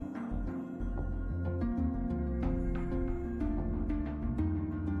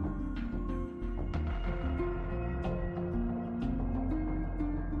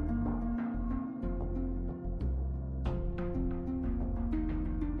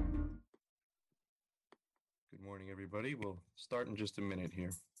everybody. We'll start in just a minute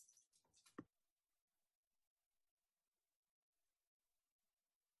here.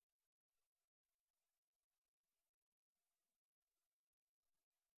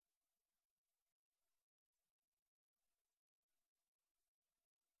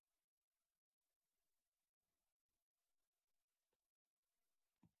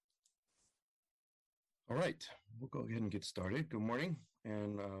 All right, we'll go ahead and get started. Good morning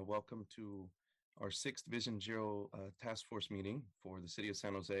and welcome to our sixth Vision Zero Task Force meeting for the City of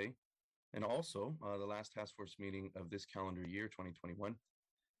San Jose, and also the last task force meeting of this calendar year, 2021.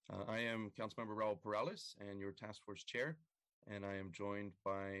 I am Councilmember Raul Perales and your task force chair, and I am joined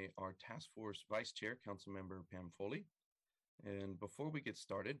by our task force vice chair, Councilmember Pam Foley. And before we get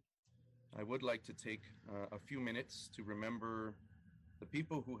started, I would like to take a few minutes to remember the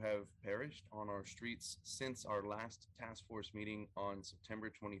people who have perished on our streets since our last task force meeting on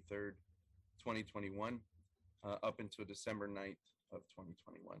September 23rd, 2021, up until December 9th of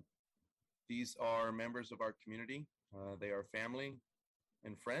 2021. These are members of our community. They are family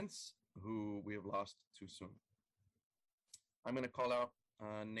and friends who we have lost too soon. I'm going to call out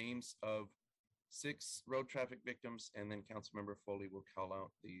names of 6 road traffic victims, and then Councilmember Foley will call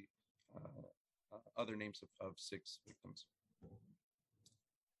out the other names of 6 victims.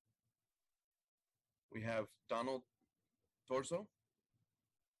 We have Donald Torzo,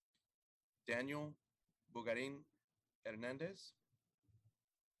 Daniel Bugarin Hernandez,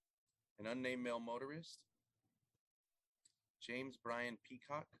 an unnamed male motorist, James Brian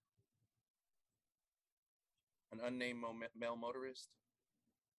Peacock, an unnamed male motorist,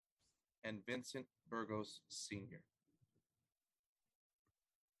 and Vincent Burgos Sr.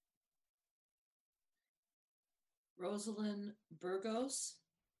 Rosalind Burgos,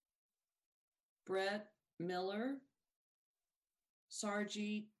 Brett Miller,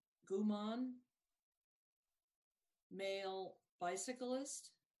 Sarji Guman, male bicyclist,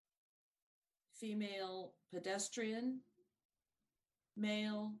 female pedestrian,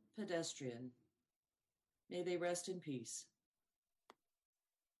 male pedestrian. May they rest in peace.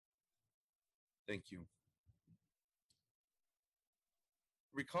 Thank you.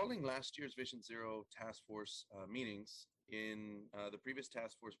 Recalling last year's Vision Zero Task Force meetings, in the previous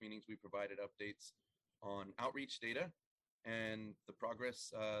task force meetings, we provided updates on outreach data and the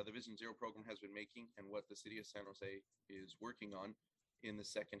progress the Vision Zero program has been making and what the City of San Jose is working on in the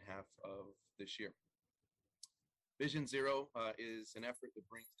second half of this year. Vision Zero is an effort that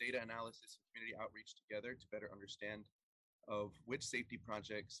brings data analysis and community outreach together to better understand of which safety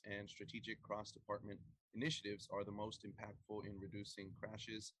projects and strategic cross-department initiatives are the most impactful in reducing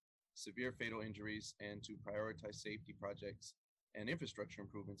crashes, severe fatal injuries, and to prioritize safety projects and infrastructure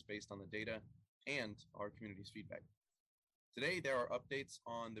improvements based on the data and our community's feedback. Today, there are updates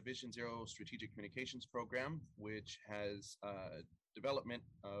on the Vision Zero Strategic Communications Program, which has development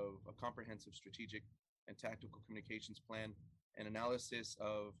of a comprehensive strategic and tactical communications plan and analysis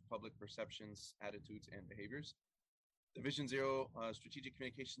of public perceptions, attitudes, and behaviors. The Vision Zero Strategic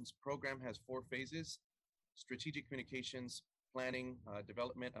Communications Program has 4 phases: strategic communications, planning,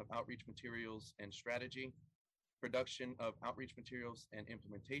 development of outreach materials and strategy, production of outreach materials and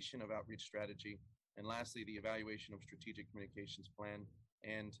implementation of outreach strategy, and lastly, the evaluation of strategic communications plan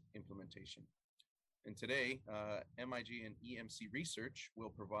and implementation. And today, MIG and EMC Research will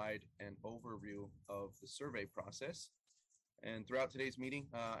provide an overview of the survey process. And throughout today's meeting,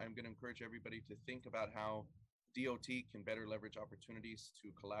 I'm going to encourage everybody to think about how DOT can better leverage opportunities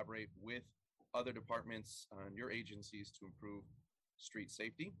to collaborate with other departments and your agencies to improve street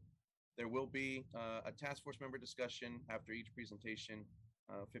safety. There will be a task force member discussion after each presentation.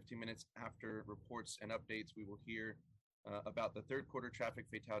 15 minutes after reports and updates, we will hear about the third quarter traffic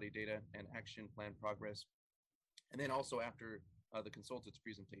fatality data and action plan progress. And then also after the consultant's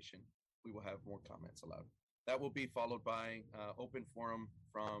presentation, we will have more comments allowed. That will be followed by open forum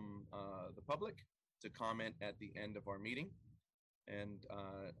from the public to comment at the end of our meeting. And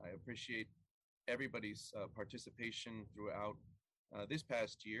I appreciate everybody's participation throughout this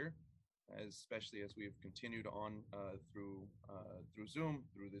past year, especially as we've continued on through Zoom,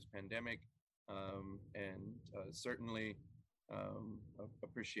 through this pandemic, and certainly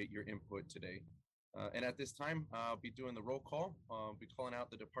appreciate your input today. And at this time, I'll be doing the roll call. I'll be calling out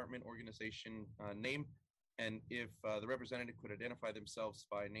the department organization name. And if the representative could identify themselves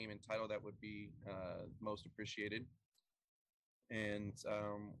by name and title, that would be most appreciated. And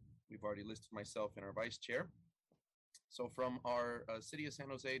we've already listed myself and our vice chair. So from our City of San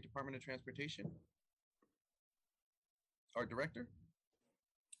Jose Department of Transportation, our director.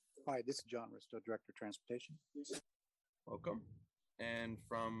 Hi, this is John Risto, Director of Transportation. Welcome. And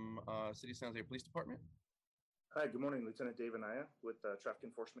from City of San Jose Police Department. Hi, good morning, Lieutenant Dave Anaya with the Traffic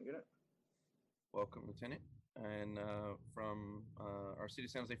Enforcement Unit. Welcome, Lieutenant. And from our City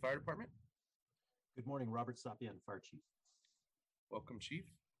of San Jose Fire Department. Good morning, Robert Sapien, Fire Chief. Welcome, Chief.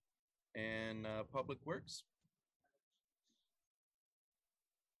 And Public Works.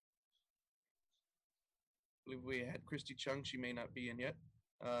 I believe we had Christy Chung. She may not be in yet.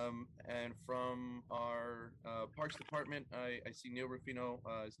 And from our Parks Department, I see Neil Rufino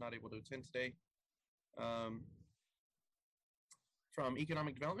is not able to attend today. From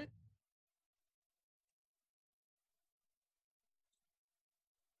Economic Development,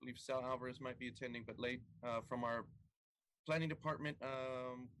 I believe Sal Alvarez might be attending, but late. From our Planning Department,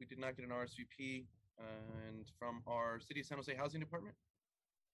 we did not get an RSVP. And from our City of San Jose Housing Department.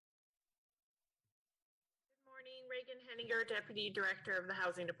 Good morning, Reagan Henninger, Deputy Director of the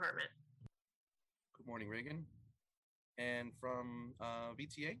Housing Department. Good morning, Reagan. And from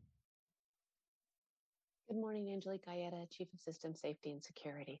VTA. Good morning, Angelique Galletta, Chief of System Safety and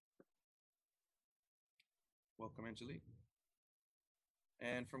Security. Welcome, Angelique.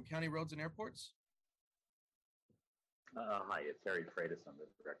 And from County Roads and Airports? Hi, it's Harry Freitas. I'm the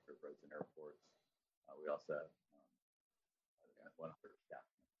Director of Roads and Airports. We also have one other staff.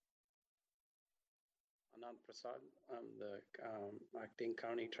 Anand Prasad, I'm the Acting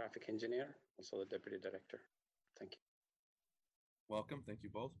County Traffic Engineer, also the Deputy Director. Thank you. Welcome, thank you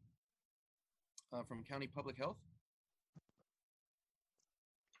both. From County Public Health?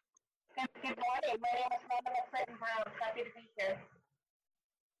 Good morning. My name is Rhonda Clinton Brown. Happy to be here.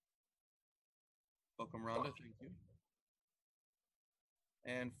 Welcome, Rhonda, thank you.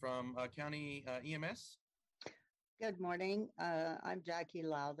 And from County EMS? Good morning. I'm Jackie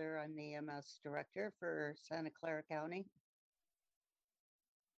Lowther. I'm the EMS Director for Santa Clara County.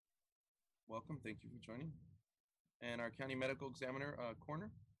 Welcome, thank you for joining. And our County Medical Examiner,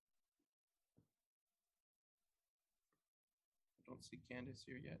 Coroner? I don't see Candace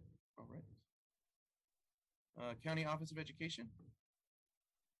here yet. All right. County Office of Education?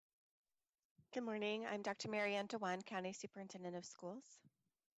 Good morning. I'm Dr. Marianne Dewan, County Superintendent of Schools.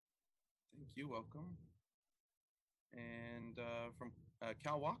 Thank you. Welcome. And from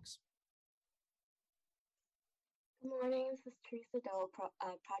Cal Walks? Good morning. This is Teresa Dole,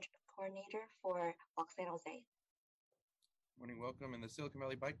 Project Coordinator for Walk San Jose. Morning. Welcome. And the Silicon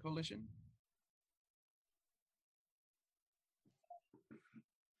Valley Bike Coalition?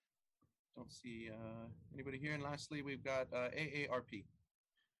 Don't see anybody here. And lastly, we've got AARP. Good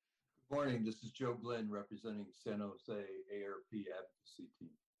morning. This is Joe Glenn representing San Jose ARP Advocacy Team.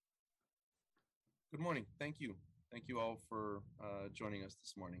 Good morning. Thank you. Thank you all for joining us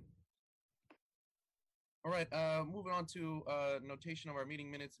this morning. All right, moving on to notation of our meeting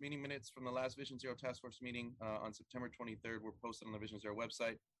minutes. Meeting minutes from the last Vision Zero Task Force meeting on September 23rd were posted on the Vision Zero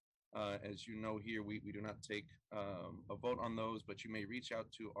website. As you know here, we do not take a vote on those, but you may reach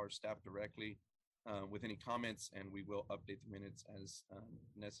out to our staff directly with any comments, and we will update the minutes as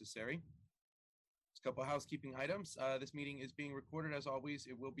necessary. Just a couple of housekeeping items. This meeting is being recorded as always.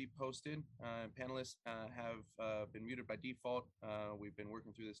 It will be posted. Panelists have been muted by default. We've been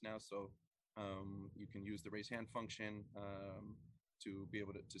working through this now, so you can use the raise hand function to be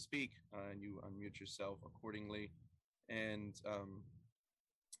able to speak, and you unmute yourself accordingly. And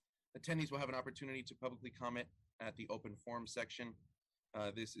attendees will have an opportunity to publicly comment at the open forum section.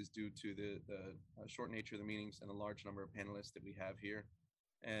 This is due to the short nature of the meetings and the large number of panelists that we have here.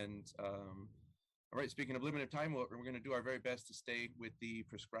 And all right, speaking of limited time, we're going to do our very best to stay with the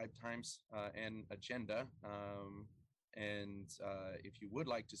prescribed times and agenda. And if you would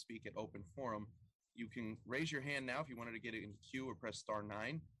like to speak at open forum, you can raise your hand now if you wanted to get it in queue, or press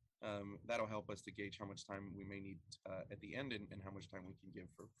 *9. That'll help us to gauge how much time we may need at the end and how much time we can give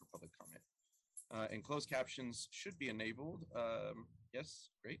for public comment. And closed captions should be enabled. Yes,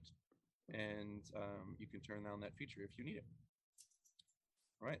 great. And you can turn on that feature if you need it.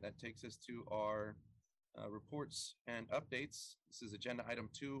 All right, that takes us to our reports and updates. This is agenda item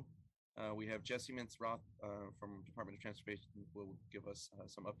 2. We have Jesse Mintz-Roth from Department of Transportation will give us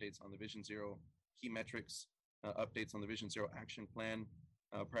some updates on the Vision Zero key metrics, updates on the Vision Zero action plan,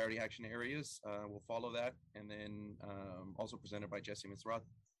 priority action areas. We'll follow that, and then also presented by Jesse Mintz-Roth.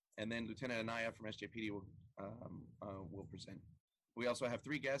 And then Lieutenant Anaya from SJPD will present. We also have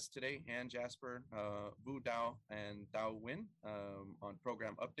 3 guests today: Han Jasper, Vu Dao, and Dao Win on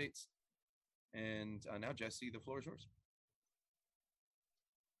program updates. And now, Jesse, the floor is yours.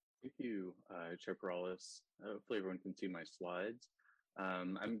 Thank you, Chair Perales. Hopefully everyone can see my slides.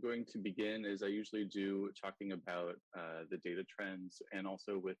 I'm going to begin, as I usually do, talking about the data trends, and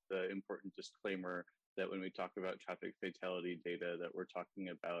also with the important disclaimer that when we talk about traffic fatality data, that we're talking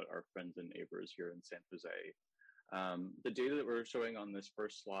about our friends and neighbors here in San Jose. The data that we're showing on this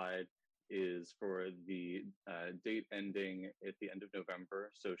first slide is for the date ending at the end of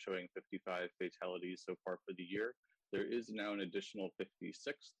November, so showing 55 fatalities so far for the year. There is now an additional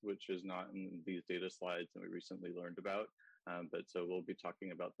 56th, which is not in these data slides and we recently learned about, but so we'll be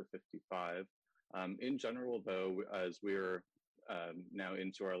talking about the 55. In general, though, as we're now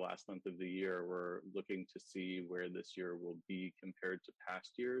into our last month of the year, we're looking to see where this year will be compared to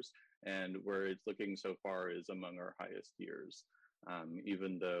past years, and where it's looking so far is among our highest years,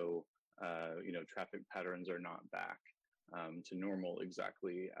 even though traffic patterns are not back to normal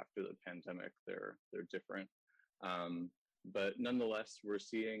exactly after the pandemic. They're different. But nonetheless, we're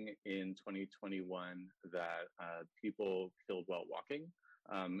seeing in 2021 that people killed while walking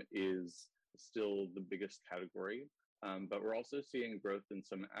is still the biggest category. But we're also seeing growth in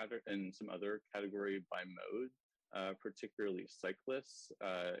some other category by mode, particularly cyclists.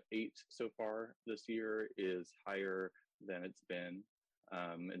 8 so far this year is higher than it's been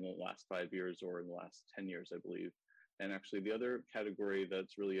in the last 5 years or in the last 10 years, I believe. And actually, the other category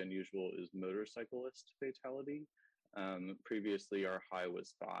that's really unusual is motorcyclist fatality. Previously, our high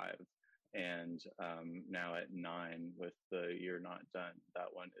was 5, and now at 9 with the year not done. That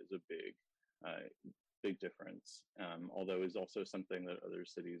one is a big difference, although is also something that other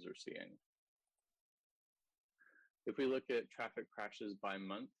cities are seeing. If we look at traffic crashes by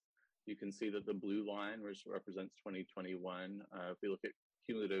month, you can see that the blue line, which represents 2021, if we look at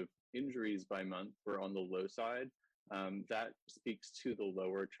cumulative injuries by month, we're on the low side. That speaks to the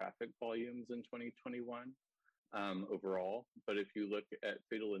lower traffic volumes in 2021 overall. But if you look at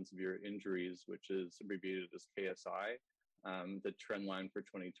fatal and severe injuries, which is abbreviated as KSI, the trend line for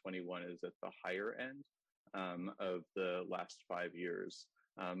 2021 is at the higher end of the last 5 years,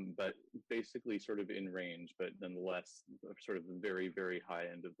 but basically sort of in range, but nonetheless sort of the very, very high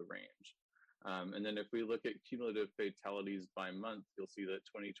end of the range. And then if we look at cumulative fatalities by month, you'll see that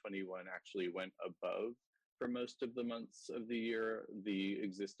 2021 actually went above for most of the months of the year, the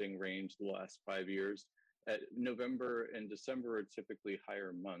existing range the last 5 years. At November and December are typically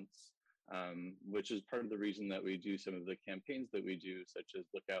higher months, which is part of the reason that we do some of the campaigns that we do, such as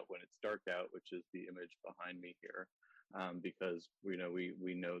Look Out When It's Dark Out, which is the image behind me here, because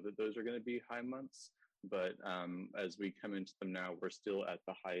we know that those are going to be high months, but as we come into them now, we're still at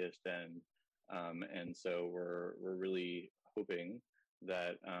the highest end, and so we're really hoping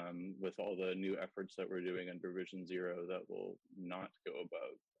that with all the new efforts that we're doing under Vision Zero, that will not go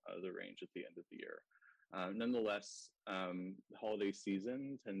above the range at the end of the year. Nonetheless, the holiday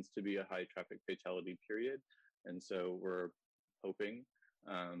season tends to be a high traffic fatality period, and so we're hoping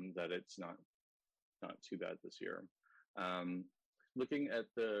that it's not too bad this year. Looking at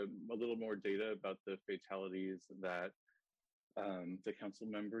a little more data about the fatalities that the council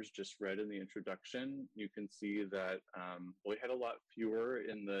members just read in the introduction, you can see that we had a lot fewer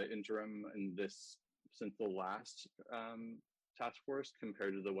in the interim since the last task force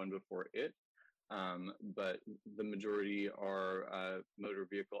compared to the one before it. But the majority are motor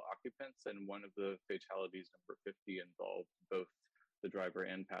vehicle occupants, and one of the fatalities, number 50, involved both the driver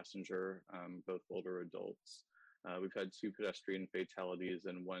and passenger, both older adults. We've had 2 pedestrian fatalities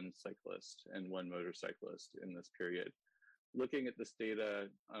and 1 cyclist and 1 motorcyclist in this period. Looking at this data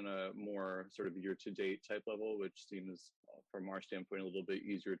on a more sort of year-to-date type level, which seems from our standpoint a little bit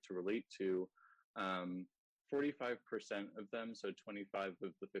easier to relate to, 45% of them, so 25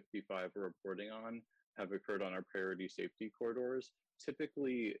 of the 55 we're reporting on, have occurred on our priority safety corridors.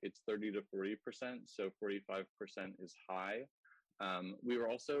 Typically, it's 30 to 40%, so 45% is high. We were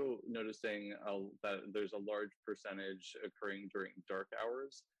also noticing that there's a large percentage occurring during dark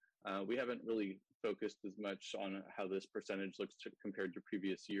hours. We haven't really focused as much on how this percentage looks compared to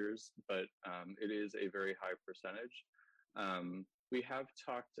previous years, but it is a very high percentage. We have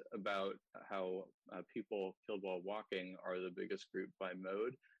talked about how people killed while walking are the biggest group by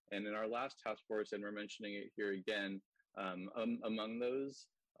mode. And in our last task force, and we're mentioning it here again, among those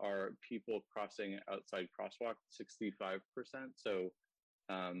are people crossing outside crosswalk, 65%. So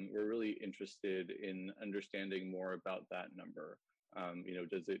we're really interested in understanding more about that number.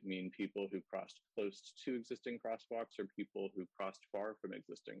 Does it mean people who crossed close to existing crosswalks or people who crossed far from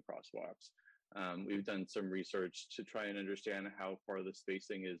existing crosswalks? We've done some research to try and understand how far the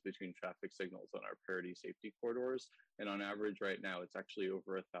spacing is between traffic signals on our priority safety corridors. And on average right now, it's actually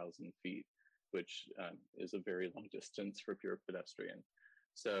over 1,000 feet, which is a very long distance for pure pedestrian.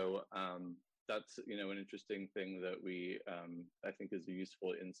 So that's an interesting thing that we I think is a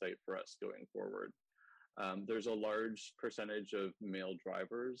useful insight for us going forward. There's a large percentage of male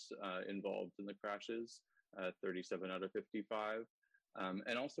drivers involved in the crashes, 37 out of 55.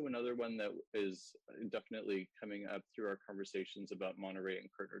 And also another one that is definitely coming up through our conversations about Monterey and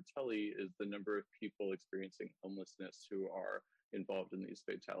Kurt-Artelli is the number of people experiencing homelessness who are involved in these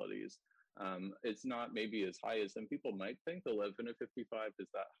fatalities. It's not maybe as high as some people might think. 11 of 55 is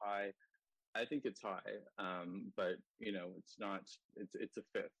that high. I think it's high, but you know, it's not. It's a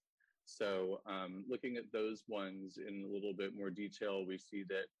fifth. So looking at those ones in a little bit more detail, we see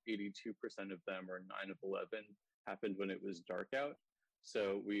that 82% of them, or 9 of 11, happened when it was dark out.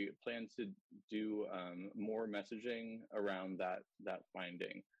 So we plan to do more messaging around that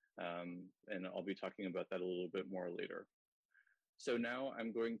finding, and I'll be talking about that a little bit more later. So now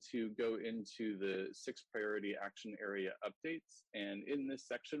I'm going to go into the 6 priority action area updates. And in this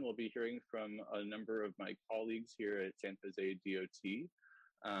section, we'll be hearing from a number of my colleagues here at San Jose DOT.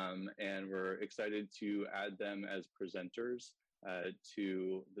 And we're excited to add them as presenters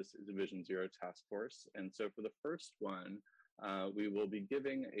to this Division Zero Task Force. And so for the first one, we will be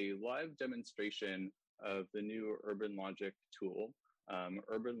giving a live demonstration of the new Urban Logic tool.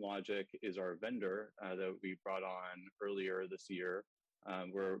 Urban Logic is our vendor that we brought on earlier this year.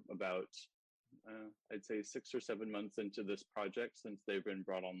 We're about, I'd say 6 or 7 months into this project since they've been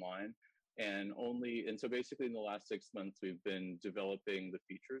brought online. And so basically in the last 6 months, we've been developing the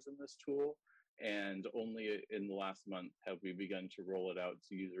features in this tool. And only in the last month have we begun to roll it out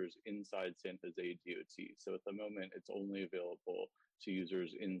to users inside San Jose DOT. So at the moment, it's only available to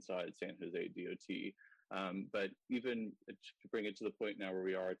users inside San Jose DOT. But even to bring it to the point now where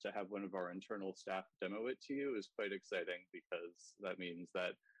we are, to have one of our internal staff demo it to you is quite exciting, because that means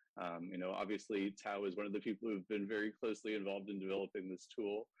that, you know, obviously Tao is one of the people who've been very closely involved in developing this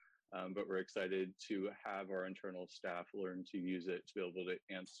tool, but we're excited to have our internal staff learn to use it to be able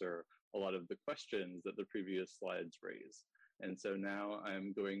to answer a lot of the questions that the previous slides raise. And so now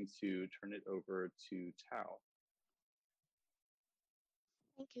I'm going to turn it over to Tao.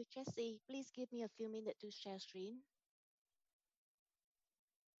 Thank you, Jesse. Please give me a few minutes to share screen.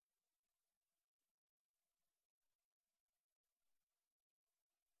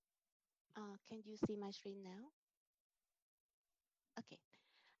 Can you see my screen now? Okay.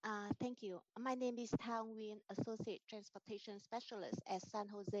 Thank you. My name is Tao Nguyen, Associate Transportation Specialist at San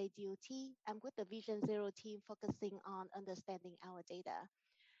Jose DOT. I'm with the Vision Zero team focusing on understanding our data.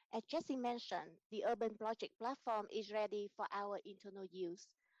 As Jesse mentioned, the Urban Logic platform is ready for our internal use.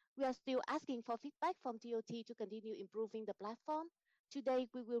 We are still asking for feedback from DOT to continue improving the platform. Today,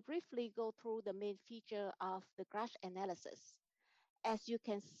 we will briefly go through the main feature of the crash analysis. As you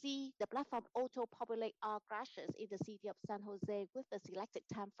can see, the platform auto-populates all crashes in the city of San Jose with the selected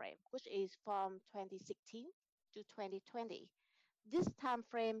time frame, which is from 2016 to 2020. This time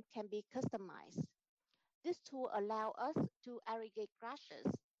frame can be customized. This tool allows us to aggregate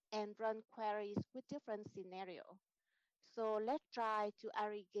crashes and run queries with different scenarios. So let's try to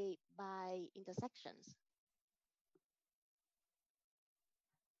aggregate by intersections.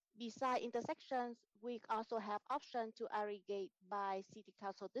 Besides intersections, we also have option to aggregate by city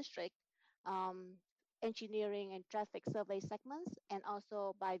council district, engineering and traffic survey segments, and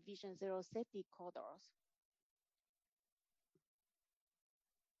also by Vision Zero safety corridors.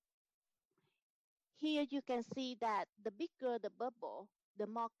 Here you can see that the bigger the bubble, the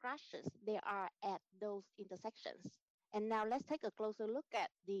more crashes there are at those intersections. And now let's take a closer look at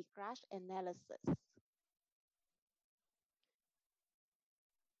the crash analysis.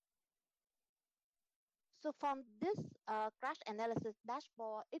 So from this crash analysis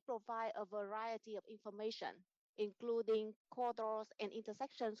dashboard, it provides a variety of information, including corridors and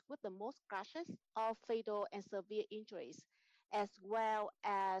intersections with the most crashes or fatal and severe injuries, as well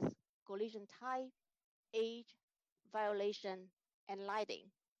as collision type, age, violation, and lighting.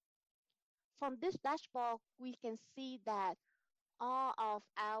 From this dashboard, we can see that all of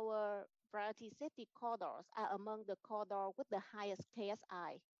our priority safety corridors are among the corridors with the highest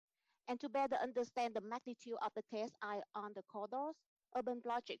KSI. And to better understand the magnitude of the KSI on the corridors, Urban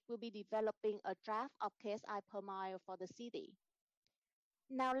Logic will be developing a draft of KSI per mile for the city.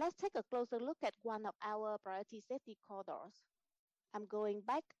 Now let's take a closer look at one of our priority safety corridors. I'm going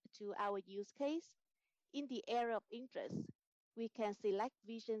back to our use case. In the area of interest, we can select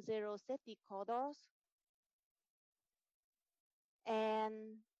Vision Zero safety corridors.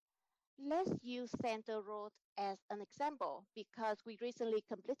 And let's use Center Road as an example, because we recently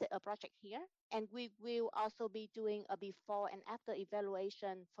completed a project here, and we will also be doing a before and after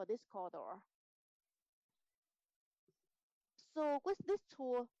evaluation for this corridor. So with this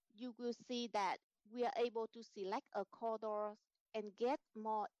tool, you will see that we are able to select a corridor and get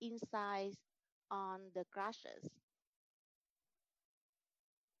more insights on the crashes.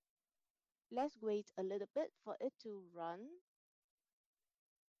 Let's wait a little bit for it to run.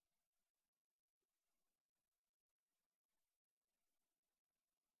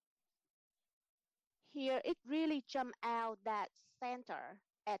 Here, it really jumped out that center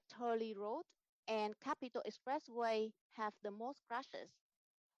at Turley Road and Capitol Expressway have the most crashes.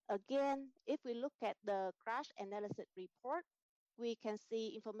 Again, if we look at the crash analysis report, we can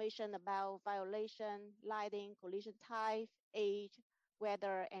see information about violation, lighting, collision type, age,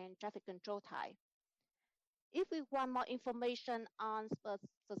 weather, and traffic control type. If we want more information on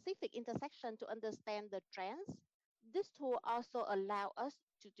specific intersection to understand the trends, this tool also allows us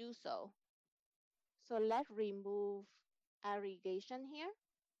to do so. So let's remove aggregation here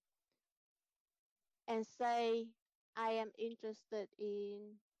and say I am interested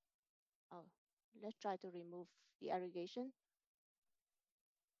in, oh, let's try to remove the aggregation.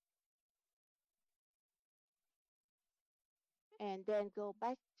 And then go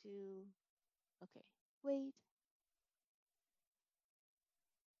back to, okay, wait.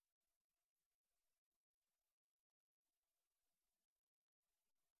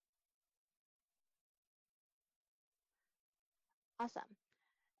 Awesome.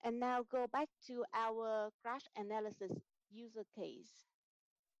 And now go back to our crash analysis user case.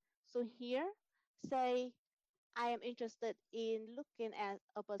 So here, say I am interested in looking at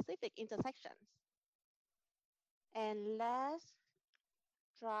a specific intersections. And let's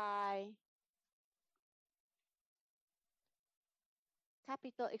try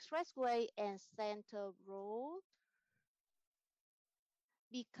Capitol Expressway and Center Road.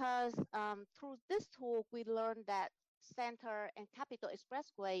 Because through this tool, we learned that Center and Capitol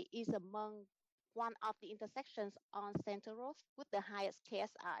Expressway is among one of the intersections on Center Road with the highest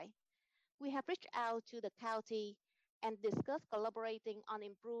KSI. We have reached out to the county and discussed collaborating on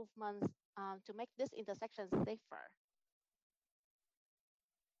improvements to make this intersection safer.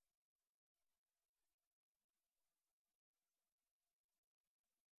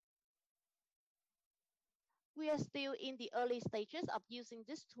 We are still in the early stages of using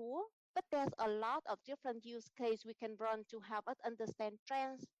this tool, but there's a lot of different use cases we can run to help us understand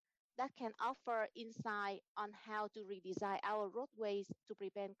trends that can offer insight on how to redesign our roadways to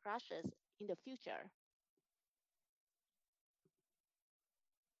prevent crashes in the future.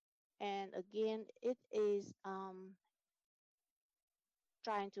 And again, it is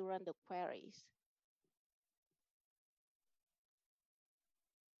trying to run the queries.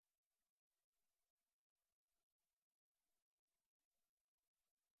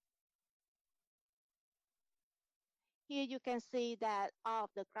 Here you can see that all of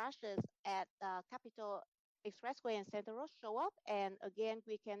the crashes at Capitol Expressway and Center Road show up. And again,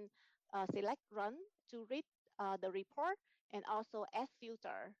 we can select run to read the report and also add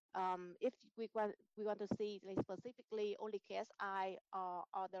filter if we want to see like, specifically only KSI or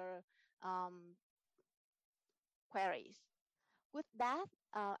other queries. With that,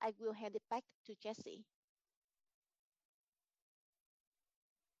 I will hand it back to Jesse.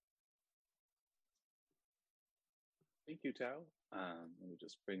 Thank you, Tao. Let me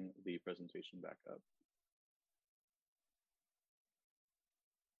just bring the presentation back up.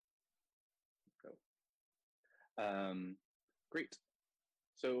 Go. Great.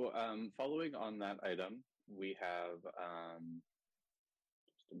 So following on that item, we have,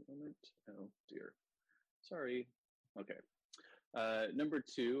 just a moment. Oh dear, sorry. Okay. Number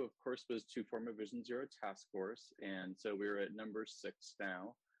 2, of course, was to form a Vision Zero task force. And so we're at number 6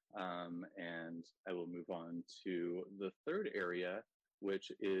 now. And I will move on to the third area, which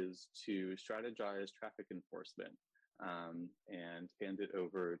is to strategize traffic enforcement, and hand it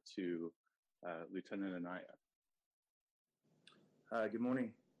over to Lieutenant Anaya. Good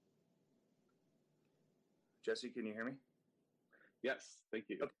morning. Jesse, can you hear me? Yes, thank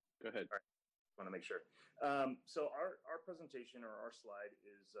you. Okay. Go ahead. All right. Want to make sure. So our presentation or our slide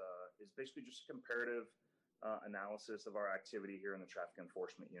is basically just a comparative analysis of our activity here in the traffic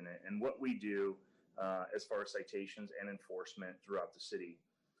enforcement unit and what we do as far as citations and enforcement throughout the city.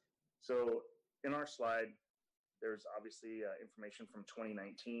 So in our slide, there's obviously information from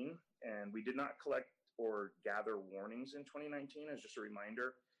 2019, and we did not collect or gather warnings in 2019 as just a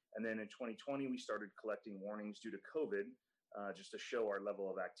reminder. And then in 2020, we started collecting warnings due to COVID, just to show our level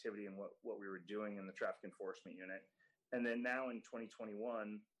of activity and what we were doing in the traffic enforcement unit. And then now in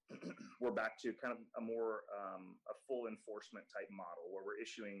 2021, we're back to kind of a more a full enforcement type model where we're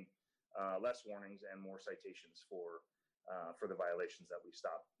issuing less warnings and more citations for the violations that we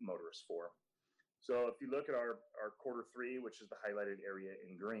stop motorists for. So if you look at our quarter 3, which is the highlighted area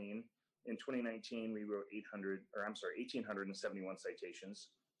in green, in 2019 we wrote 1,871 citations,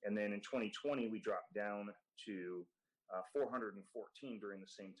 and then in 2020 we dropped down to 414 during the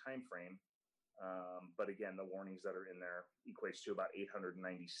same time frame. But again, the warnings that are in there equates to about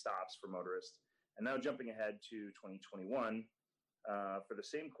 890 stops for motorists. And now jumping ahead to 2021, For the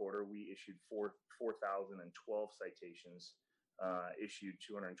same quarter, we issued 4,012 citations, issued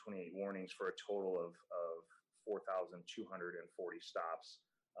 228 warnings for a total of 4,240 stops.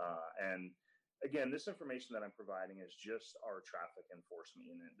 And again, this information that I'm providing is just our traffic enforcement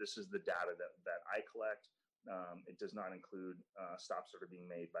unit. This is the data that I collect. It does not include stops that are being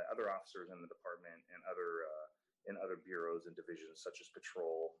made by other officers in the department and other bureaus and divisions such as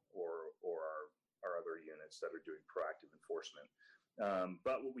patrol or our other units that are doing proactive enforcement.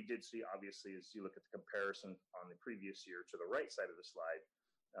 But what we did see, obviously, is you look at the comparison on the previous year to the right side of the slide,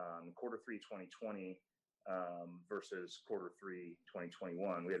 quarter 3 2020 versus quarter 3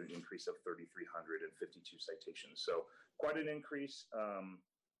 2021, we had an increase of 3,352 citations. So quite an increase.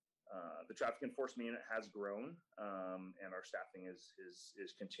 The traffic enforcement unit has grown, and our staffing is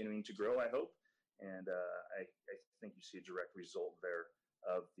continuing to grow, I hope. And I think you see a direct result there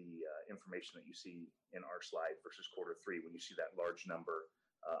of the information that you see in our slide versus quarter 3 when you see that large number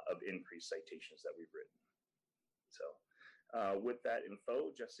of increased citations that we've written. So with that info,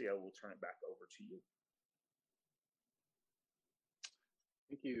 Jesse, I will turn it back over to you.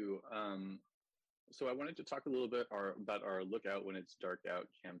 Thank you. So I wanted to talk a little bit about our Lookout When It's Dark Out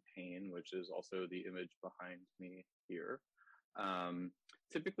campaign, which is also the image behind me here.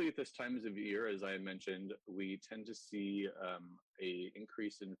 Typically at this time of year, as I mentioned, we tend to see a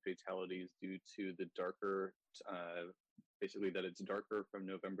increase in fatalities due to the darker, basically that it's darker from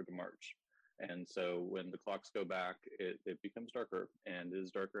November to March. And so when the clocks go back, it becomes darker, and it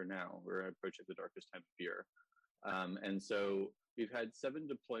is darker now. We're approaching the darkest time of year. And so we've had 7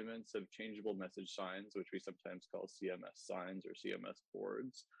 deployments of changeable message signs, which we sometimes call CMS signs or CMS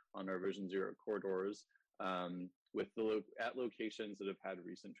boards on our Vision Zero corridors, at locations that have had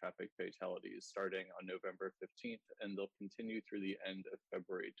recent traffic fatalities starting on November 15th, and they'll continue through the end of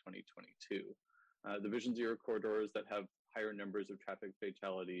February 2022. The Vision Zero corridors that have higher numbers of traffic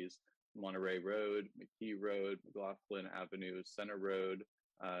fatalities: Monterey Road, McKee Road, McLaughlin Avenue, Center Road,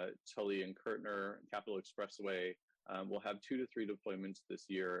 Tully and Kirtner, Capitol Expressway, will have 2 to 3 deployments this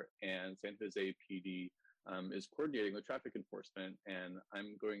year, and San Jose PD is coordinating with traffic enforcement. And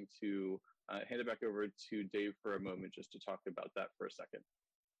I'm going to hand it back over to Dave for a moment just to talk about that for a second.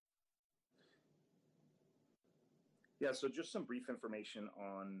 Yeah, so just some brief information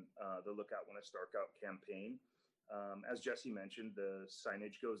on the Lookout When It's Dark Out campaign. As Jesse mentioned, the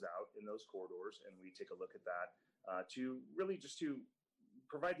signage goes out in those corridors, and we take a look at that to really just to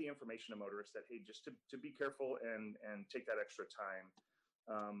provide the information to motorists that, hey, just to be careful and take that extra time.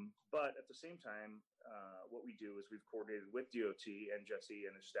 But at the same time, what we do is we've coordinated with DOT and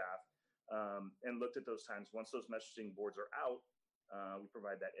Jesse and his staff and looked at those times. Once those messaging boards are out, we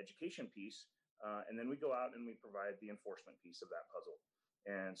provide that education piece, and then we go out and we provide the enforcement piece of that puzzle.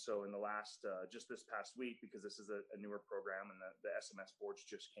 And so in the last, just this past week, because this is a newer program and the SMS boards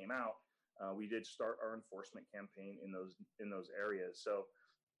just came out, we did start our enforcement campaign in those areas. So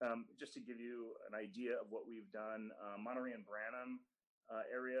just to give you an idea of what we've done, Monterey and Branham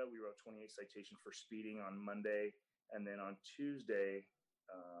area, we wrote 28 citations for speeding on Monday. And then on Tuesday,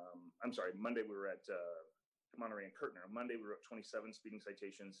 Monday we were at Monterey and Kirtner. Monday we wrote 27 speeding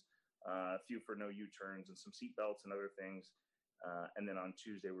citations, a few for no U-turns and some seat belts and other things. And then on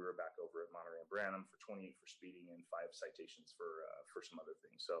Tuesday, we were back over at Monterey and Branham for 28 for speeding and 5 citations for some other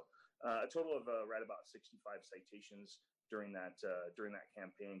things. So a total of right about 65 citations during that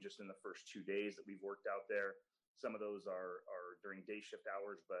campaign, just in the first 2 days that we've worked out there. Some of those are during day shift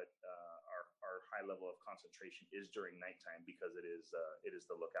hours, but our high level of concentration is during nighttime because it is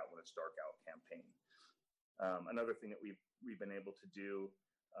the Lookout When It's Dark Out campaign. Another thing that we've been able to do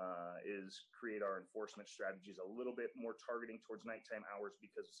is create our enforcement strategies a little bit more targeting towards nighttime hours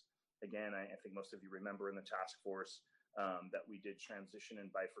because, again, I think most of you remember in the task force that we did transition and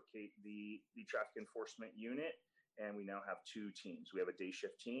bifurcate the traffic enforcement unit, and we now have 2 teams. We have a day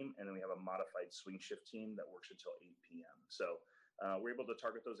shift team, and then we have a modified swing shift team that works until 8 p.m. So we're able to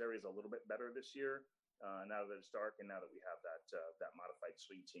target those areas a little bit better this year now that it's dark and now that we have that modified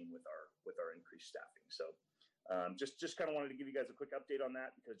swing team with our increased staffing. So just kind of wanted to give you guys a quick update on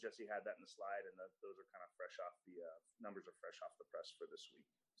that because Jesse had that in the slide, and those are kind of fresh off the numbers are fresh off the press for this week.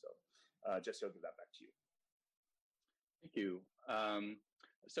 So Jesse, I'll give that back to you. Thank you.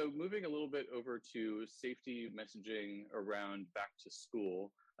 So moving a little bit over to safety messaging around back to school,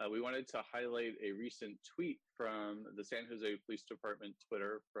 we wanted to highlight a recent tweet from the San Jose Police Department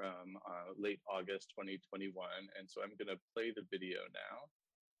Twitter from late August 2021. And so I'm going to play the video now.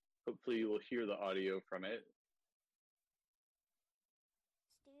 Hopefully you will hear the audio from it.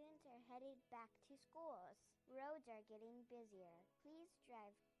 Students are headed back to schools. Roads are getting busier. Please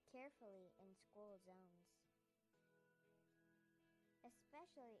drive carefully in school zones.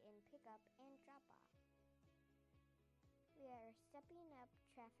 especially in pickup and drop-off. We are stepping up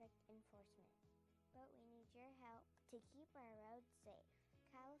traffic enforcement, but we need your help to keep our roads safe.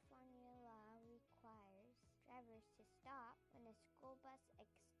 California law requires drivers to stop when a school bus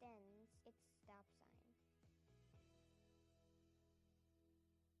extends its stop sign.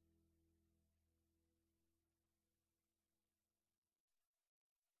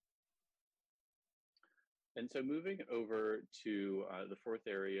 And so moving over to the fourth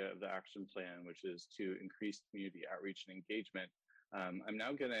area of the action plan, which is to increase community outreach and engagement, I'm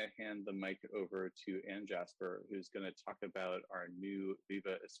now going to hand the mic over to Ann Jasper, who's going to talk about our new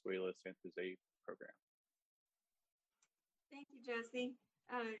Viva Escuela San Jose program. Thank you, Jesse.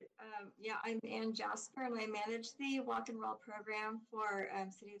 Yeah, I'm Ann Jasper, and I manage the Walk and Roll program for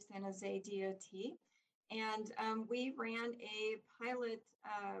City of San Jose DOT. And we ran a pilot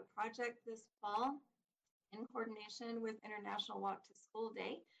project this fall in coordination with International Walk to School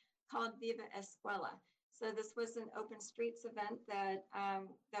Day called Viva Escuela. So this was an open streets event that,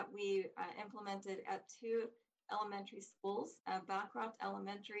 that we implemented at two elementary schools, Backroft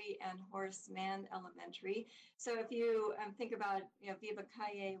Elementary and Horace Mann Elementary. So if you think about, Viva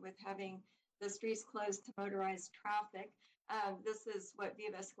Calle with having the streets closed to motorized traffic, this is what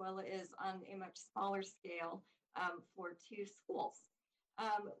Viva Escuela is on a much smaller scale for two schools.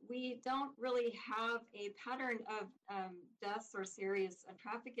 We don't really have a pattern of deaths or serious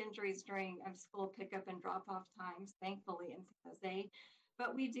traffic injuries during school pickup and drop-off times, thankfully, in San Jose.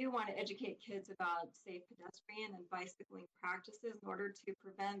 But we do want to educate kids about safe pedestrian and bicycling practices in order to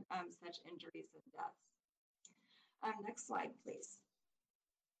prevent such injuries and deaths. Next slide, please.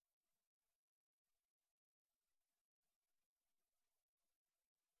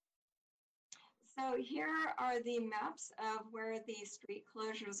 So here are the maps of where the street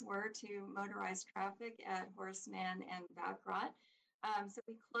closures were to motorized traffic at Horace Mann and Backrot. So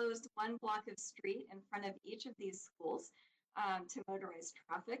we closed one block of street in front of each of these schools to motorized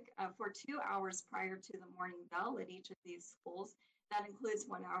traffic for 2 hours prior to the morning bell at each of these schools. That includes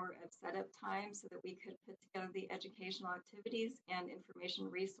 1 hour of setup time so that we could put together the educational activities and information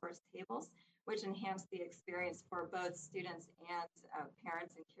resource tables, which enhance the experience for both students and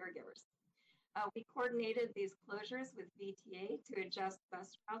parents and caregivers. We coordinated these closures with VTA to adjust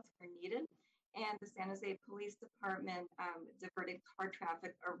bus routes where needed, and the San Jose Police Department diverted car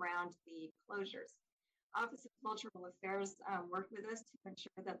traffic around the closures. Office of Cultural Affairs worked with us to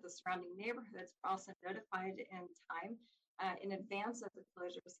ensure that the surrounding neighborhoods were also notified in time in advance of the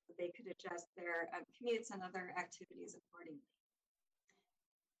closures so they could adjust their commutes and other activities accordingly.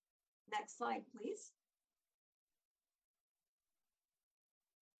 Next slide, please.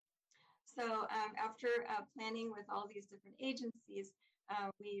 So after planning with all these different agencies,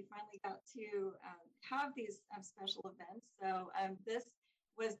 we finally got to have these special events. So this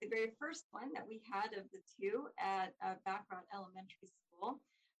was the very first one that we had of the two at Backrot Elementary School.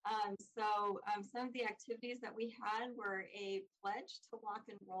 So some of the activities that we had were a pledge to walk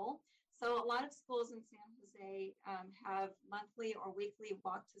and roll. So a lot of schools in San Jose have monthly or weekly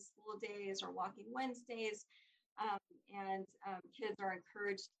walk to school days or walking Wednesdays, and kids are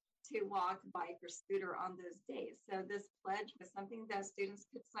encouraged to walk, bike, or scooter on those days. So this pledge was something that students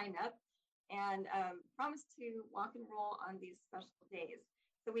could sign up and promise to walk and roll on these special days.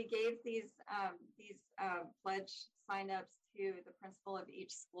 So we gave these pledge signups to the principal of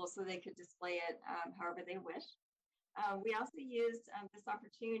each school so they could display it however they wish. We also used this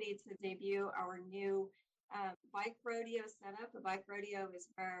opportunity to debut our new bike rodeo setup. A bike rodeo is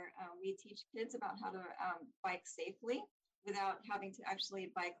where we teach kids about how to bike safely without having to actually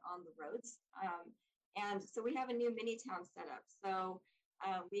bike on the roads. And so we have a new mini town setup. So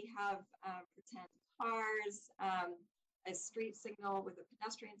we have pretend cars, a street signal with a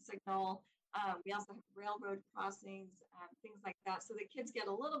pedestrian signal. We also have railroad crossings, things like that. So the kids get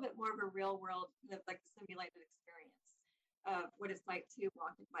a little bit more of a real world, kind of like simulated experience of what it's like to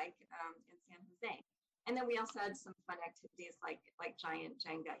walk and bike in San Jose. And then we also had some fun activities like giant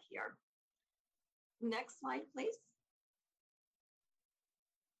Jenga here. Next slide, please.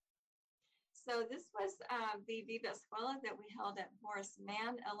 So this was the Viva Escuela that we held at Horace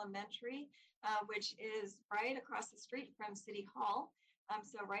Mann Elementary, which is right across the street from City Hall,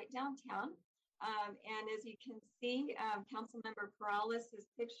 so right downtown. And as you can see, Councilmember Perales is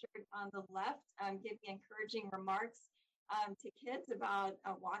pictured on the left, giving encouraging remarks to kids about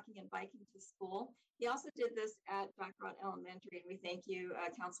walking and biking to school. He also did this at Backrot Elementary, and we thank you,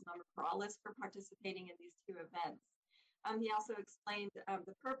 Councilmember Perales, for participating in these two events. He also explained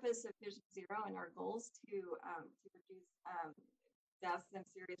the purpose of Vision Zero and our goals to reduce deaths and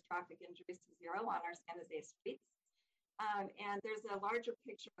serious traffic injuries to zero on our San Jose streets. And there's a larger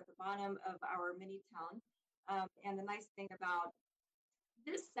picture at the bottom of our mini town. And the nice thing about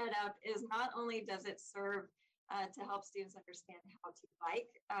this setup is not only does it serve to help students understand how to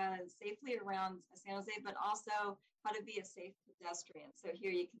bike safely around San Jose, but also how to be a safe pedestrian. So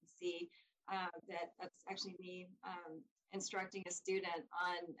here you can see that's actually me instructing a student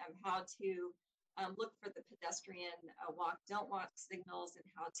on how to look for the pedestrian walk, don't walk signals, and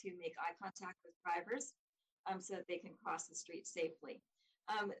how to make eye contact with drivers so that they can cross the street safely.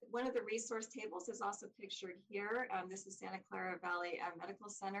 One of the resource tables is also pictured here. This is Santa Clara Valley Medical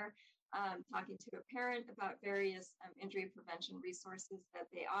Center talking to a parent about various injury prevention resources that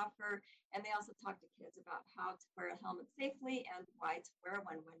they offer. And they also talk to kids about how to wear a helmet safely and why to wear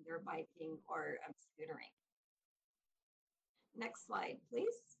one when they're biking or scootering. Next slide,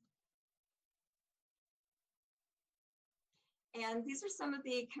 please. And these are some of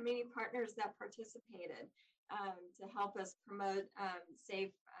the community partners that participated to help us promote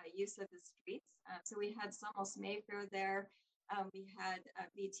safe use of the streets. So we had Somos Mayfair there. We had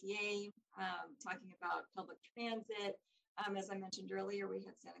VTA talking about public transit. As I mentioned earlier, we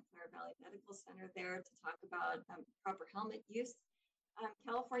had Santa Clara Valley Medical Center there to talk about proper helmet use.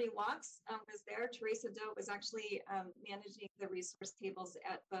 California Walks was there. Teresa Doe was actually managing the resource tables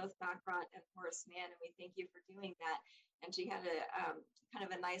at both Baccarat and Horace Mann, and we thank you for doing that. And she had a kind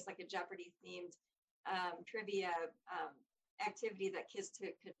of a nice, like a Jeopardy themed trivia activity that kids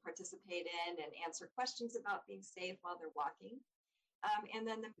could participate in and answer questions about being safe while they're walking. And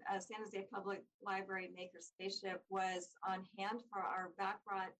then the San Jose Public Library Maker Spaceship was on hand for our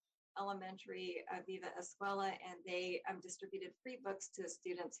Baccarat Elementary Viva Escuela, and they distributed free books to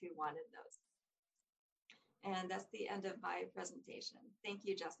students who wanted those. And that's the end of my presentation. Thank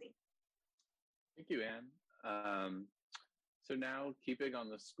you, Jesse. Thank you, Anne. So now, keeping on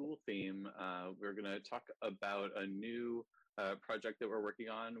the school theme, we're going to talk about a new project that we're working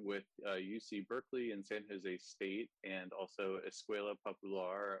on with UC Berkeley and San Jose State, and also Escuela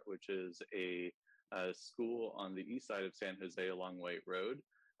Popular, which is a school on the east side of San Jose along White Road.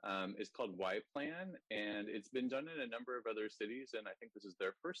 It's called Y-Plan, and it's been done in a number of other cities, and I think this is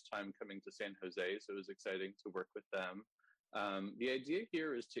their first time coming to San Jose, so it was exciting to work with them. The idea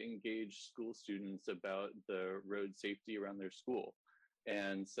here is to engage school students about the road safety around their school.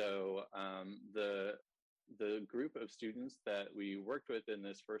 And so the group of students that we worked with in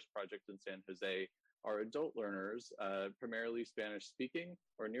this first project in San Jose are adult learners, primarily Spanish speaking,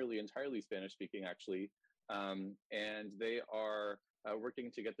 or nearly entirely Spanish speaking actually. And they are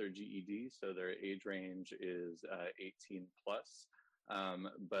working to get their GED, so their age range is 18 plus.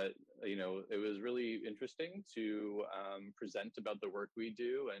 But you know, it was really interesting to present about the work we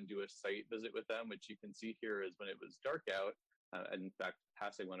do and do a site visit with them, which you can see here is when it was dark out. In fact,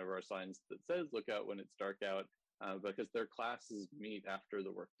 passing one of our signs that says "Look out when it's dark out," because their classes meet after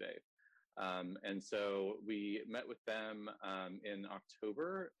the workday. And so we met with them in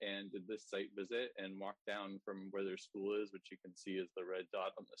October and did this site visit and walked down from where their school is, which you can see is the red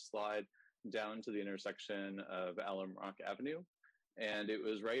dot on the slide, down to the intersection of Alum Rock Avenue. And it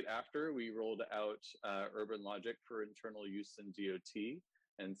was right after we rolled out Urban Logic for internal use in DOT.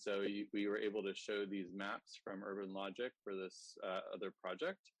 And so we were able to show these maps from Urban Logic for this other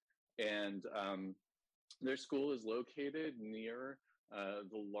project. And their school is located near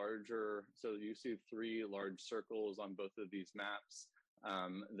the larger, so you see three large circles on both of these maps.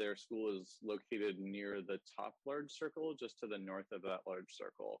 Their school is located near the top large circle, just to the north of that large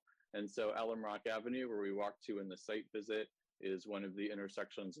circle. And so Alum Rock Avenue, where we walked to in the site visit, is one of the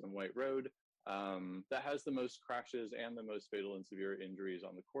intersections in White Road that has the most crashes and the most fatal and severe injuries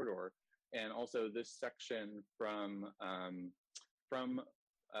on the corridor. And also this section from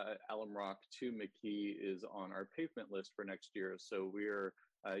Alum Rock to McKee is on our pavement list for next year. So we're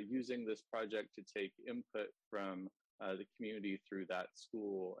using this project to take input from the community through that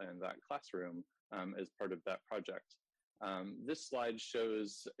school and that classroom as part of that project. This slide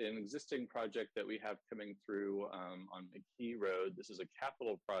shows an existing project that we have coming through on McKee Road. This is a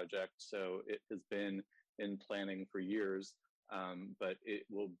capital project, so it has been in planning for years, but it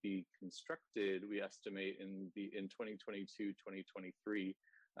will be constructed, we estimate, in 2022, 2023.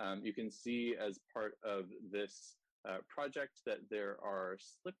 You can see as part of this project that there are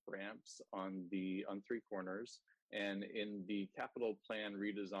slip ramps on three corners, and in the capital plan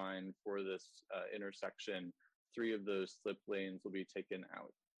redesign for this intersection, 3 of those slip lanes will be taken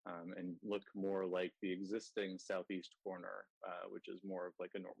out and look more like the existing southeast corner, which is more of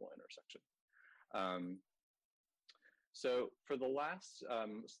like a normal intersection. So for the last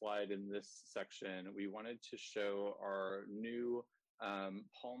slide in this section, we wanted to show our new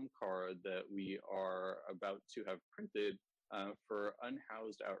palm card that we are about to have printed for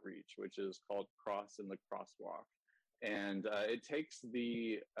unhoused outreach, which is called Cross in the Crosswalk. And it takes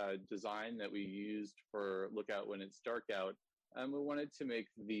the design that we used for Lookout When It's Dark Out. We wanted to make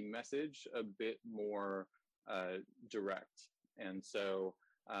the message a bit more direct. And so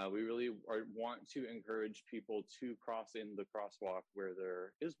we really want to encourage people to cross in the crosswalk where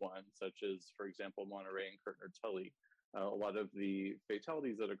there is one, such as, for example, Monterey and Kirtner-Tully. A lot of the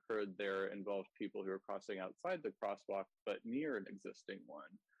fatalities that occurred there involved people who are crossing outside the crosswalk, but near an existing one.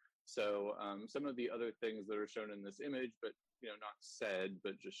 So some of the other things that are shown in this image, but not said,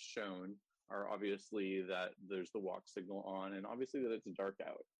 but just shown, are obviously that there's the walk signal on, and obviously that it's dark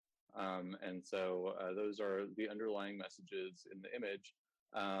out. And so those are the underlying messages in the image.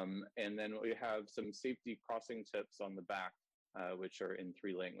 And then we have some safety crossing tips on the back, which are in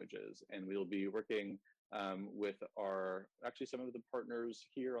 3 languages. And we'll be working with actually some of the partners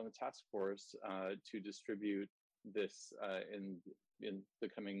here on the task force to distribute this in the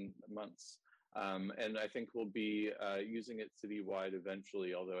coming months. And I think we'll be using it citywide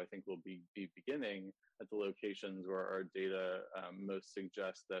eventually, although I think we'll be beginning at the locations where our data most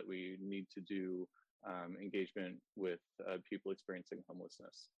suggests that we need to do engagement with people experiencing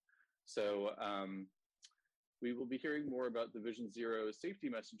homelessness. So we will be hearing more about the Vision Zero safety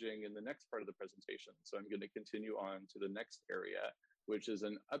messaging in the next part of the presentation. So I'm going to continue on to the next area, which is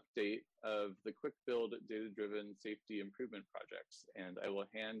an update of the Quick Build data-driven safety improvement projects. And I will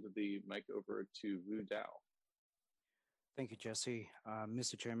hand the mic over to Vu Dao. Thank you, Jesse.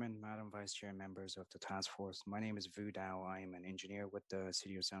 Mr. Chairman, Madam Vice Chair, members of the task force. My name is Vu Dao. I am an engineer with the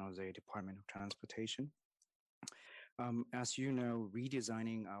City of San Jose Department of Transportation. As you know,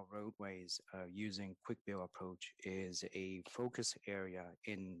 redesigning our roadways using quick build approach is a focus area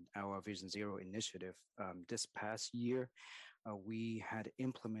in our Vision Zero initiative. This past year, we had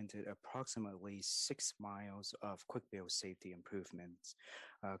implemented approximately 6 miles of quick build safety improvements,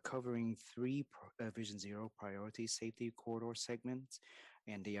 covering 3 Vision Zero priority safety corridor segments,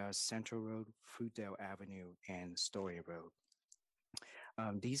 and they are Central Road, Fruitdale Avenue, and Story Road.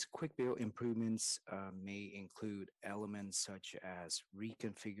 These quick build improvements may include elements such as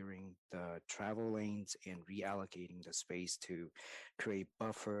reconfiguring the travel lanes and reallocating the space to create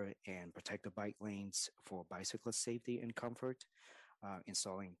buffer and protect the bike lanes for bicyclist safety and comfort,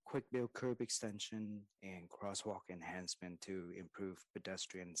 installing quick build curb extension and crosswalk enhancement to improve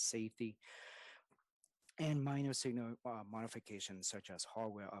pedestrian safety, and minor signal modifications such as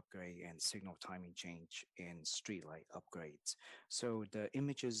hardware upgrade and signal timing change and streetlight upgrades. So the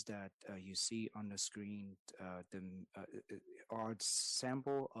images that you see on the screen are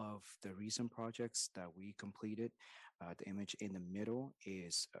sample of the recent projects that we completed. The image in the middle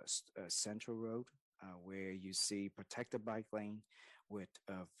is Central Road, where you see protected bike lane with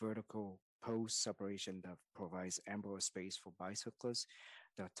a vertical post separation that provides ample space for bicyclists.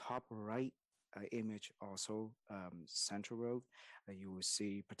 The top right image also Central Road. You will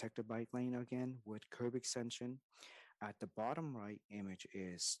see protected bike lane again with curb extension. At the bottom right image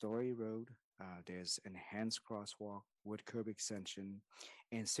is Story Road. There's enhanced crosswalk with curb extension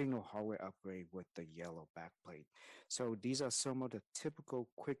and signal hardware upgrade with the yellow backplate. So these are some of the typical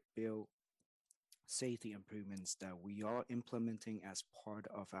quick build safety improvements that we are implementing as part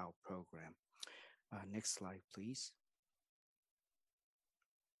of our program. Next slide, please.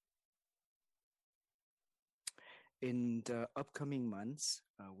 In the upcoming months,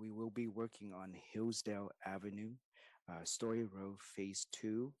 we will be working on Hillsdale Avenue, Story Road Phase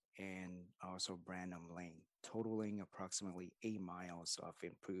 2, and also Branham Lane, totaling approximately 8 miles of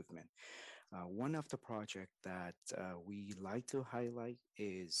improvement. One of the projects that we like to highlight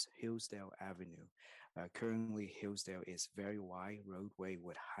is Hillsdale Avenue. Currently, Hillsdale is very wide roadway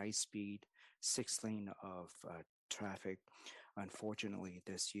with high speed, 6 lane of traffic. Unfortunately,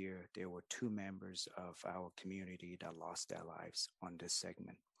 this year, there were 2 members of our community that lost their lives on this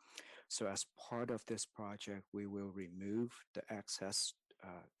segment. So as part of this project, we will remove the excess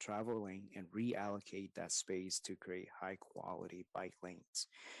travel lane and reallocate that space to create high quality bike lanes.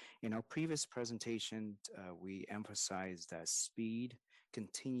 In our previous presentation, we emphasized that speed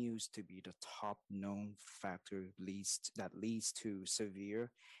continues to be the top known factor that leads to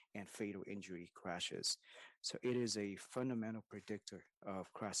severe and fatal injury crashes. So it is a fundamental predictor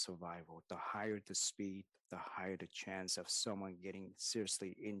of crash survival. The higher the speed, the higher the chance of someone getting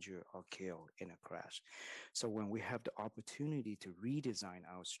seriously injured or killed in a crash. So when we have the opportunity to redesign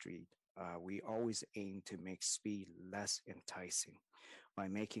our street, we always aim to make speed less enticing by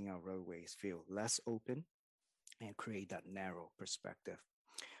making our roadways feel less open and create that narrow perspective.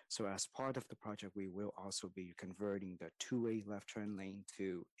 So as part of the project, we will also be converting the two-way left turn lane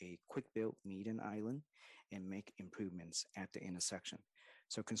to a quick-built median island and make improvements at the intersection.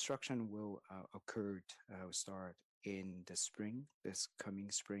 So construction will start in the spring, this coming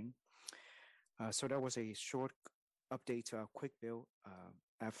spring. So that was a short update to our quick build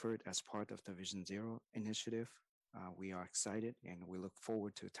effort as part of the Vision Zero initiative. We are excited and we look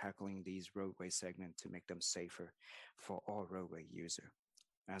forward to tackling these roadway segments to make them safer for all roadway users.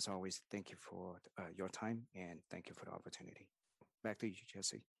 As always, thank you for your time and thank you for the opportunity. Back to you,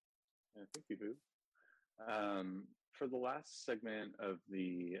 Jesse. Thank you, Vu. For the last segment of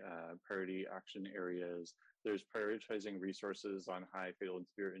the priority action areas, there's prioritizing resources on high fatal and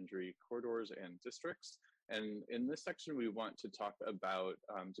severe injury corridors and districts. And in this section, we want to talk about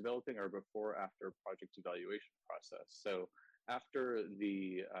developing our before-after project evaluation process. So after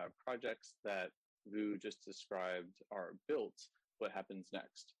the projects that Vu just described are built, what happens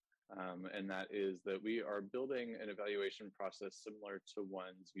next? And that is that we are building an evaluation process similar to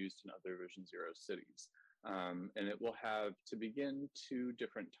ones used in other Vision Zero cities. And it will have, to begin, two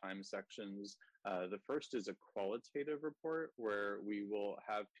different time sections. The first is a qualitative report where we will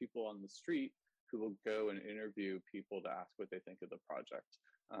have people on the street who will go and interview people to ask what they think of the project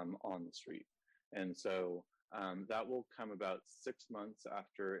on the street. And so that will come about 6 months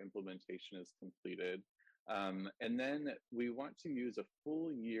after implementation is completed. And then we want to use a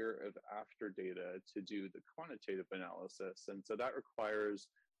full year of after data to do the quantitative analysis. And so that requires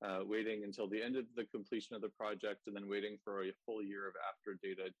waiting until the end of the completion of the project and then waiting for a full year of after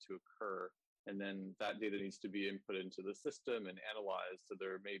data to occur. And then that data needs to be input into the system and analyzed. So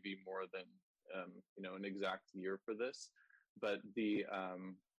there may be more than an exact year for this. But the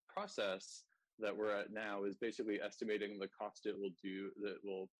process that we're at now is basically estimating the cost it will do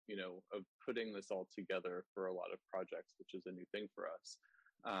of putting this all together for a lot of projects, which is a new thing for us.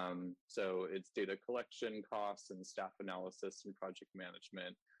 So it's data collection costs and staff analysis and project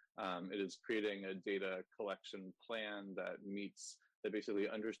management. It is creating a data collection plan that basically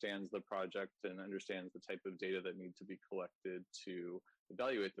understands the project and understands the type of data that need to be collected to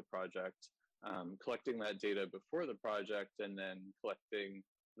evaluate the project, collecting that data before the project, and then collecting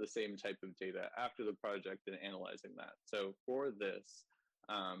the same type of data after the project and analyzing that. So for this,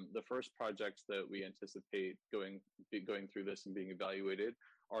 the first projects that we anticipate going through this and being evaluated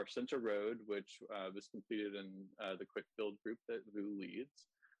are Center Road, which was completed in the quick build group that Vu leads,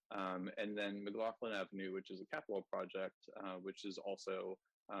 and then McLaughlin Avenue, which is a capital project, which is also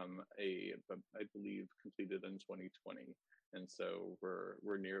I believe completed in 2020. And so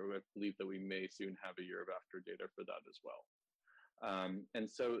we're near, I believe that we may soon have a year of after data for that as well. And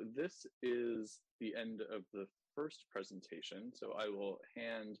so this is the end of the first presentation. So I will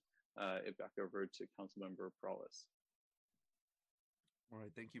hand it back over to Councilmember Perales. All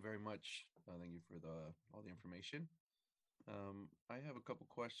right, thank you very much. Thank you for all the information. I have a couple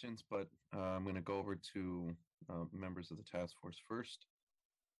questions, but I'm going to go over to members of the task force first.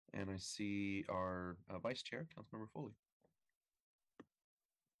 And I see our Vice Chair, Councilmember Foley.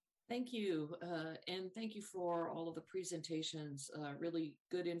 Thank you. And thank you for all of the presentations, really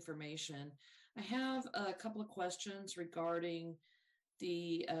good information. I have a couple of questions regarding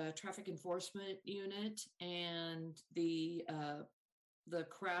the traffic enforcement unit and the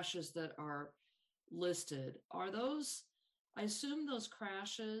crashes that are listed. Are those, I assume those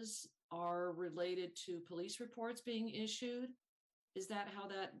crashes are related to police reports being issued? Is that how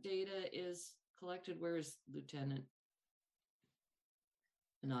that data is collected? Where is Lieutenant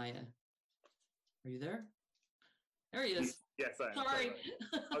Anaya? Are you there? There he is. Yes, I am. Sorry.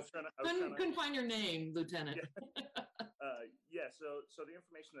 Couldn't find your name, Lieutenant. Yeah, so the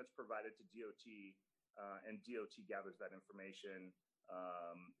information that's provided to DOT and DOT gathers that information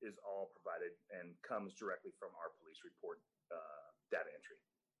is all provided and comes directly from our police report data entry.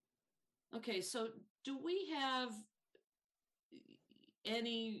 Okay, so do we have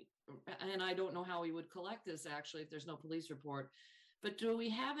any, and I don't know how we would collect this actually if there's no police report, but do we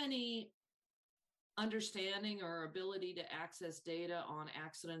have any understanding or ability to access data on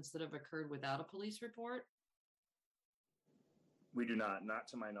accidents that have occurred without a police report? We do not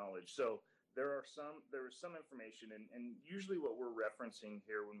to my knowledge. So there is some information, and usually what we're referencing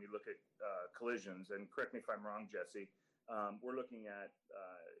here when we look at collisions, and correct me if I'm wrong, Jesse, we're looking at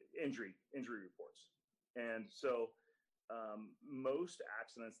injury reports. And so most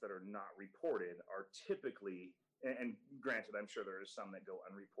accidents that are not reported are typically, and granted, I'm sure there is some that go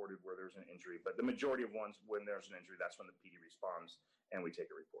unreported where there's an injury, but the majority of ones, when there's an injury, that's when the PD responds and we take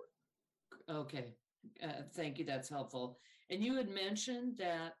a report. Okay, thank you, that's helpful. And you had mentioned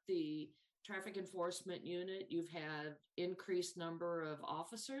that the traffic enforcement unit, you've had increased number of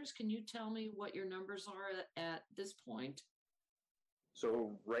officers. Can you tell me what your numbers are at this point?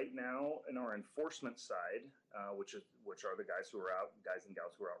 So right now in our enforcement side, which are the guys and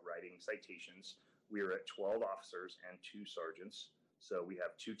gals who are out writing citations, we are at 12 officers and 2 sergeants. So we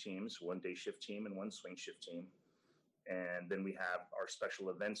have 2 teams, one day shift team and one swing shift team. And then we have our special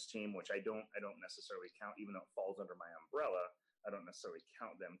events team, which I don't necessarily count, even though it falls under my umbrella. I don't necessarily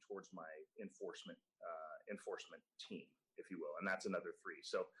count them towards my enforcement team, if you will, and that's another 3.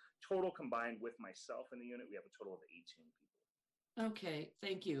 So total combined with myself in the unit, we have a total of 18 people. Okay,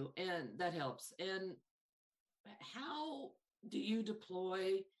 thank you, and that helps. And how do you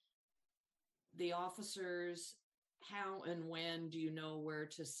deploy the officers? How and when do you know where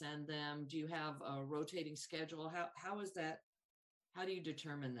to send them? Do you have a rotating schedule? How is that? How do you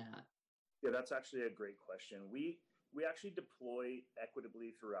determine that? Yeah, that's actually a great question. We actually deploy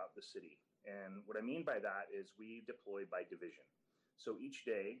equitably throughout the city. And what I mean by that is we deploy by division. So each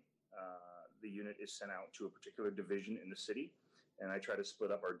day, the unit is sent out to a particular division in the city. And I try to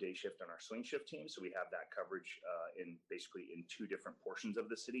split up our day shift and our swing shift team. So we have that coverage in 2 different portions of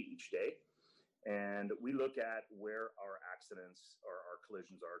the city each day. And we look at where our accidents or our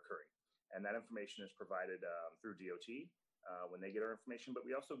collisions are occurring. And that information is provided through DOT when they get our information, but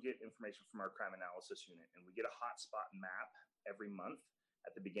we also get information from our crime analysis unit. And we get a hotspot map every month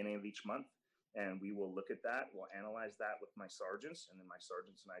at the beginning of each month. And we will look at that, we'll analyze that with my sergeants, and then my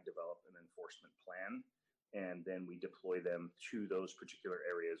sergeants and I develop an enforcement plan. And then we deploy them to those particular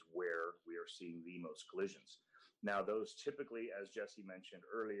areas where we are seeing the most collisions. Now, those typically, as Jesse mentioned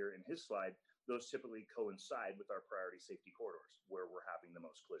earlier in his slide, those typically coincide with our priority safety corridors where we're having the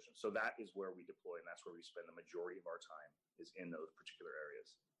most collisions. So that is where we deploy, and that's where we spend the majority of our time, is in those particular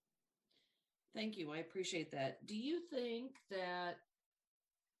areas. Thank you. I appreciate that. Do you think that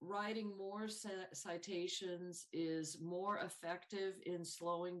writing more citations is more effective in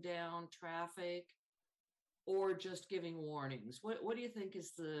slowing down traffic, or just giving warnings? What do you think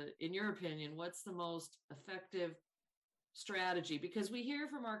is in your opinion, what's the most effective strategy? Because we hear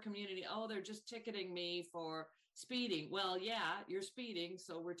from our community, oh, they're just ticketing me for speeding. Well, yeah, you're speeding,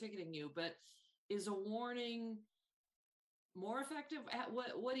 so we're ticketing you. But is a warning more effective?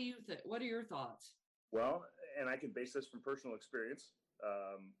 What do you think? What are your thoughts? Well, and I can base this from personal experience.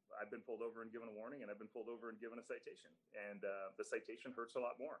 I've been pulled over and given a warning, and I've been pulled over and given a citation, and the citation hurts a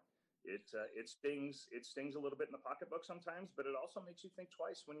lot more. It stings a little bit in the pocketbook sometimes, but it also makes you think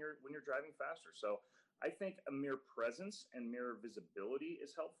twice when you're driving faster. So I think a mere presence and mere visibility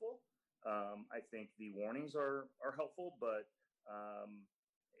is helpful. I think the warnings are helpful, but I'll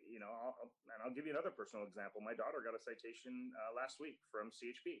give you another personal example. My daughter got a citation last week from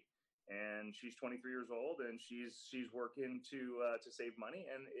CHP, and she's 23 years old, and she's working to save money,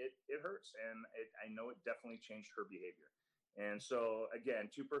 and it hurts, and I know it definitely changed her behavior. And so again,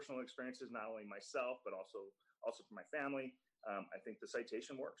 2 personal experiences, not only myself, but also for my family. I think the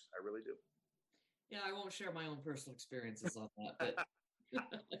citation works. I really do. Yeah, I won't share my own personal experiences on that,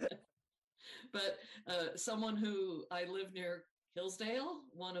 but someone who I live near Hillsdale,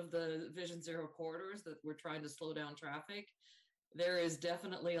 one of the Vision Zero corridors that we're trying to slow down traffic, there is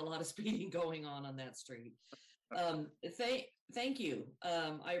definitely a lot of speeding going on that street. Thank you.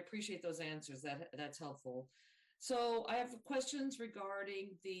 I appreciate those answers. That's helpful. So I have questions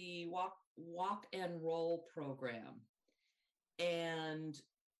regarding the walk and roll program, and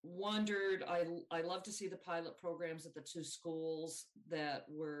wondered, I love to see the pilot programs at the 2 schools that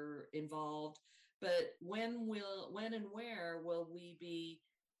were involved, but when and where will we be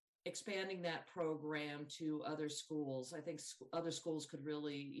expanding that program to other schools? I think other schools could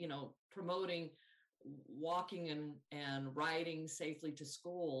really, promoting walking and riding safely to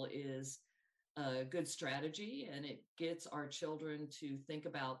school is a good strategy, and it gets our children to think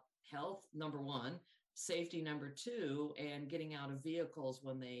about health, number 1, safety, number 2, and getting out of vehicles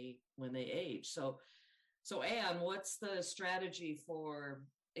when they age. So Anne, what's the strategy for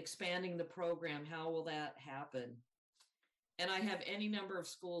expanding the program? How will that happen? And I have any number of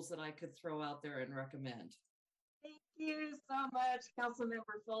schools that I could throw out there and recommend. Thank you so much,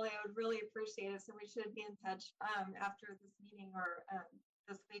 Councilmember Foley. I would really appreciate it. So we should be in touch after this meeting or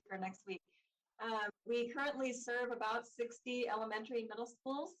this week or next week. We currently serve about 60 elementary and middle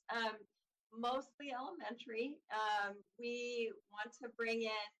schools, mostly elementary. We want to bring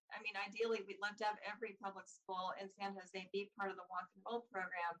in, ideally, we'd love to have every public school in San Jose be part of the Walk and Roll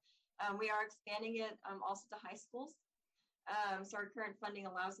program. We are expanding it also to high schools. So our current funding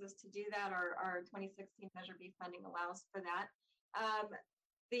allows us to do that. Our 2016 Measure B funding allows for that.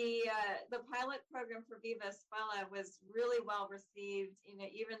 the pilot program for Viva Escuela was really well received. You know,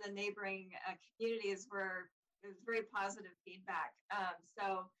 even the neighboring communities it was very positive feedback.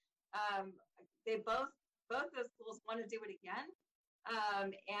 They both those schools want to do it again.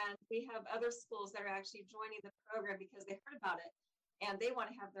 And we have other schools that are actually joining the program because they heard about it and they want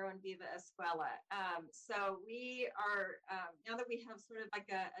to have their own Viva Escuela. So we are, now that we have sort of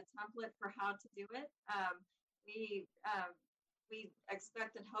like a template for how to do it, we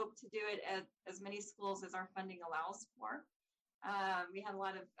expect and hope to do it at as many schools as our funding allows for. We had a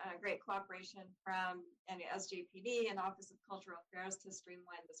lot of great cooperation from SJPD and Office of Cultural Affairs to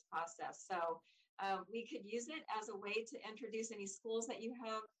streamline this process. So we could use it as a way to introduce any schools that you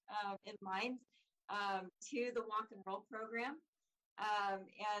have in mind to the Walk and Roll program.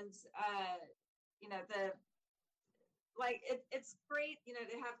 It's great,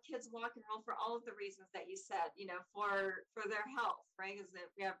 to have kids walk and roll for all of the reasons that you said, for their health, right? Is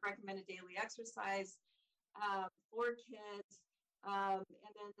that we have recommended daily exercise for kids.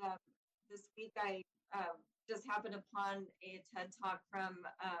 This week I just happened upon a TED talk from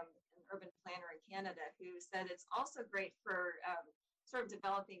an urban planner in Canada who said it's also great for sort of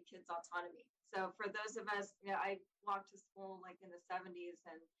developing kids' autonomy. So for those of us, I walked to school like in the 70s,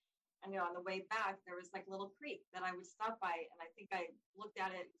 and on the way back, there was like a little creek that I would stop by, and I think I looked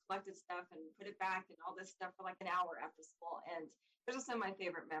at it, collected stuff, and put it back, and all this stuff for like an hour after school. And those are some of my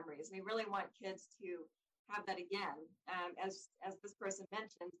favorite memories. We really want kids to have that again. As this person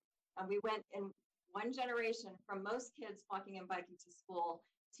mentioned, we went in one generation from most kids walking and biking to school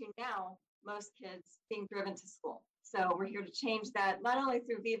to now most kids being driven to school. So we're here to change that, not only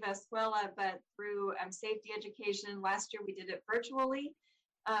through Viva Escuela, but through safety education. Last year we did it virtually.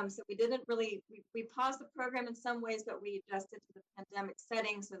 So we didn't really, we paused the program in some ways, but we adjusted to the pandemic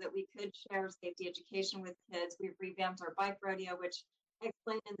setting so that we could share safety education with kids. We've revamped our bike rodeo, which I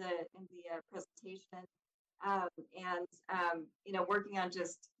explained in the presentation. Working on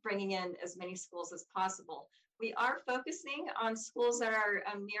just bringing in as many schools as possible. We are focusing on schools that are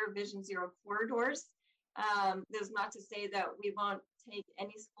near Vision Zero corridors. There's not to say that we won't take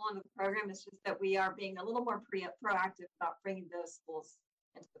any school into the program. It's just that we are being a little more proactive about bringing those schools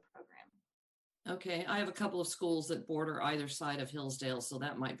into the program. Okay, I have a couple of schools that border either side of Hillsdale, so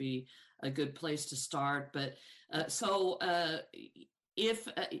that might be a good place to start. But if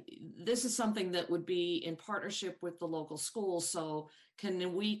this is something that would be in partnership with the local schools, so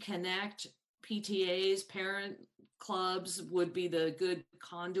can we connect PTAs, parent clubs would be the good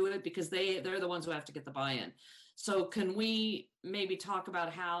conduit, because they're the ones who have to get the buy-in. So can we maybe talk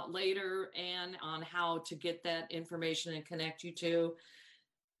about how later, Anne, on how to get that information and connect you to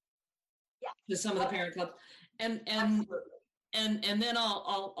some of the parent clubs, and then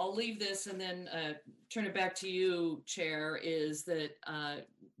I'll leave this and then turn it back to you, Chair. Is that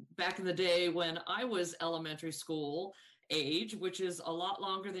back in the day when I was elementary school age, which is a lot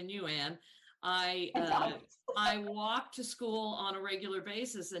longer than you, Anne, I walked to school on a regular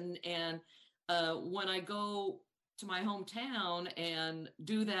basis, and when I go to my hometown and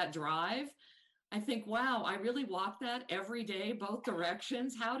do that drive, I think, wow, I really walked that every day, both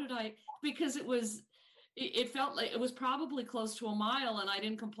directions. How did I? Because it felt like it was probably close to a mile, and I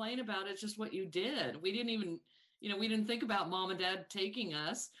didn't complain about it. It's just what you did. We didn't even, we didn't think about mom and dad taking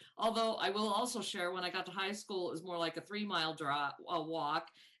us. Although I will also share, when I got to high school, it was more like a 3-mile walk,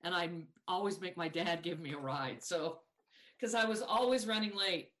 and I always make my dad give me a ride. So, because I was always running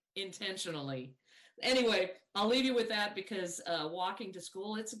late intentionally. Anyway, I'll leave you with that, because walking to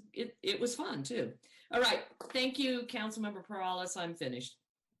school, it was fun too. All right, thank you, Councilmember Perales. I'm finished.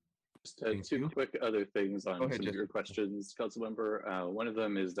 Just two quick other things on some of your questions, Councilmember. One of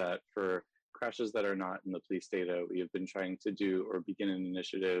them is that for crashes that are not in the police data, we have been trying to do or begin an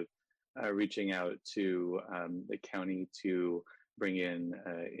initiative reaching out to the county to bring in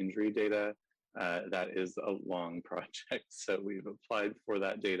injury data. That is a long project, so we've applied for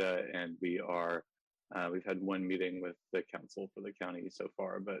that data, and we've had one meeting with the council for the county so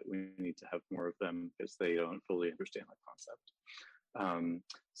far, but we need to have more of them because they don't fully understand the concept.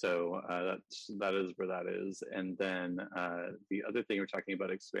 That is where that is. And then the other thing we're talking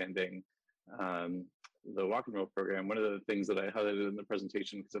about expanding the Walk and Roll program, one of the things that I highlighted in the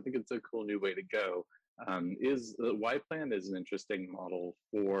presentation, because I think it's a cool new way to go, is the Y plan is an interesting model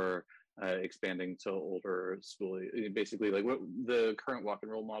for expanding to older school. Basically, like what the current Walk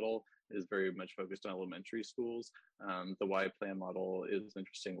and Roll model is very much focused on elementary schools. The Y plan model is an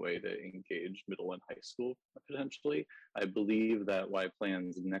interesting way to engage middle and high school potentially. I believe that Y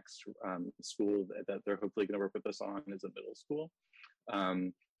plan's next school that they're hopefully going to work with us on is a middle school.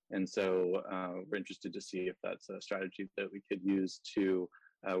 And so we're interested to see if that's a strategy that we could use to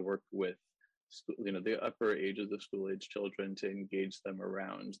work with the upper ages of school age children to engage them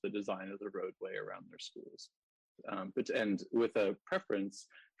around the design of the roadway around their schools. And with a preference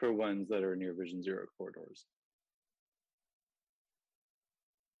for ones that are near Vision Zero corridors.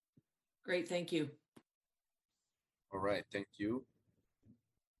 Great, thank you. All right, thank you.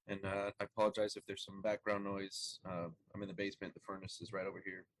 And I apologize if there's some background noise. I'm in the basement, the furnace is right over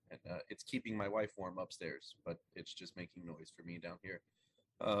here, and it's keeping my wife warm upstairs, but it's just making noise for me down here.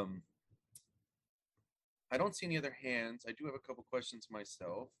 I don't see any other hands. I do have a couple questions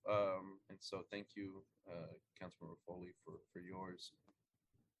myself, and so thank you, Councilmember Foley, for yours.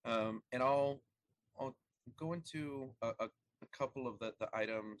 And I'll go into a couple of the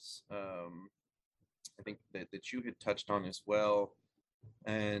items I think that you had touched on as well.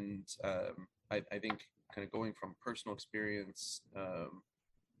 And I think kind of going from personal experience,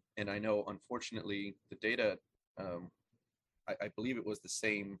 and I know unfortunately the data, I believe it was the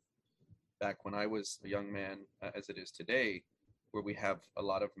same back when I was a young man as it is today, where we have a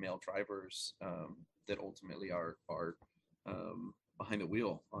lot of male drivers that ultimately are behind the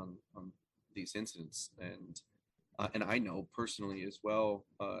wheel on these incidents. And I know personally as well,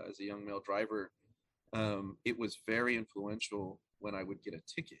 as a young male driver, it was very influential when I would get a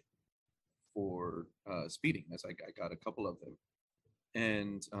ticket for speeding, as I got a couple of them.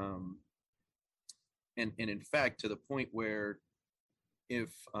 And in fact, to the point where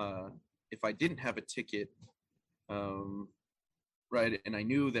if I didn't have a ticket, right, and I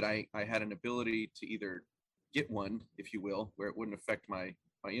knew that I had an ability to either get one, if you will, where it wouldn't affect my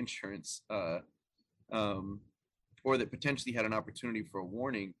insurance, or that potentially had an opportunity for a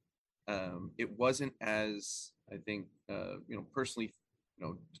warning, it wasn't as, I think, personally,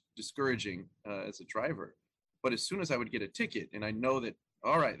 discouraging as a driver. But as soon as I would get a ticket, and I know that,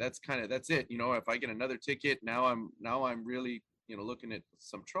 all right, that's it. If I get another ticket, now I'm really, looking at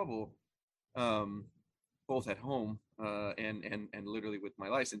some trouble, both at home and literally with my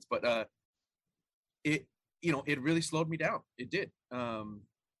license. But it really slowed me down. It did.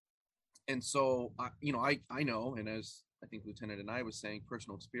 And so I know, and as I think Lieutenant and I was saying,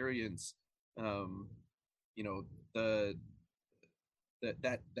 personal experience, that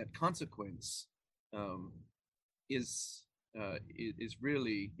consequence is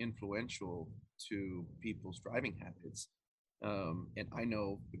really influential to people's driving habits. And I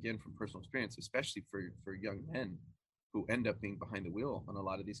know, again, from personal experience, especially for young men who end up being behind the wheel on a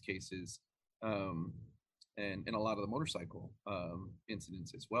lot of these cases, and a lot of the motorcycle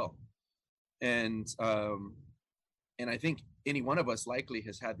incidents as well. And I think any one of us likely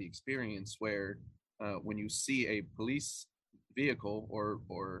has had the experience where when you see a police vehicle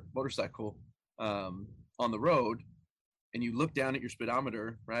or motorcycle on the road, and you look down at your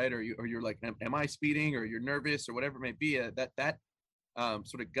speedometer, right, or you're like, am I speeding, or you're nervous, or whatever it may be, that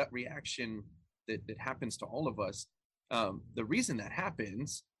sort of gut reaction that happens to all of us. The reason that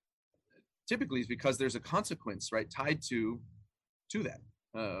happens typically is because there's a consequence, right, tied to that,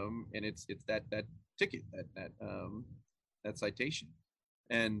 and it's that ticket, that citation,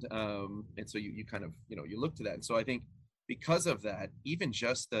 and so you kind of you look to that. And so I think because of that, even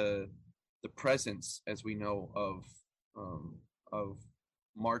just the presence, as we know, of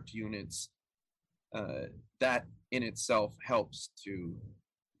marked units, that in itself helps to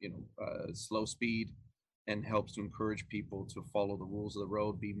slow speed and helps to encourage people to follow the rules of the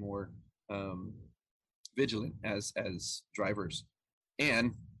road, be more vigilant as drivers.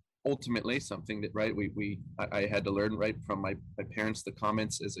 And ultimately, something that, right, I had to learn, right, from my parents, the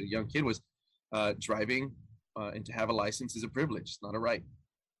comments as a young kid was driving and to have a license is a privilege, it's not a right.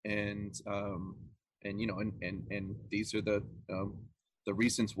 And these are the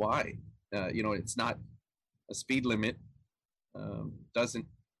reasons why. It's not a speed limit, doesn't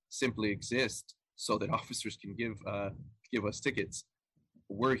simply exist so that officers can give us tickets.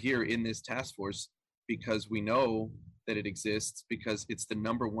 We're here in this task force because we know that it exists, because it's the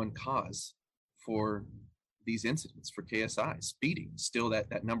 #1 cause for these incidents, for KSI. Speeding, still that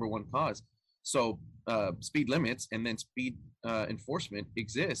 #1 cause. So speed limits and then speed enforcement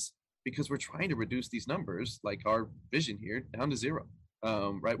exists because we're trying to reduce these numbers, like our vision here, down to 0.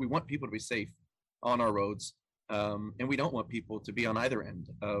 Right? We want people to be safe on our roads, and we don't want people to be on either end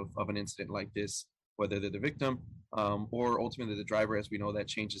of an incident like this, whether they're the victim or ultimately the driver. As we know, that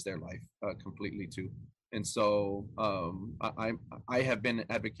changes their life completely too. And so I have been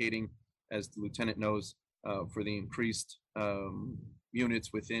advocating, as the lieutenant knows, for the increased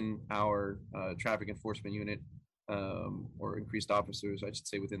units within our traffic enforcement unit, or increased officers, I should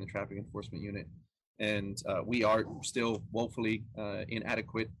say, within the traffic enforcement unit. And we are still woefully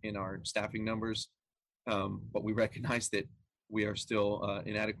inadequate in our staffing numbers, but we recognize that we are still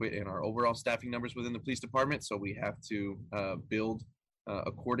inadequate in our overall staffing numbers within the police department, so we have to build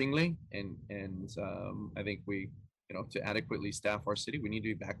accordingly. And I think we, to adequately staff our city, we need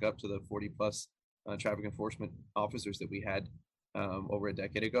to be back up to the 40 plus traffic enforcement officers that we had over a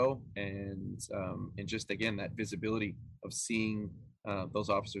decade ago. And just again, that visibility of seeing those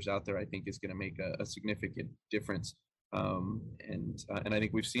officers out there, I think is going to make a significant difference. And I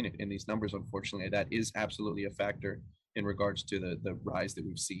think we've seen it in these numbers. Unfortunately, that is absolutely a factor in regards to the rise that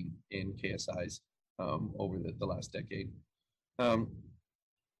we've seen in KSIs over the last decade.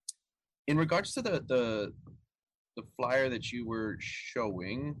 In regards to the flyer that you were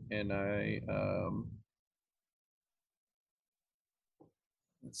showing, and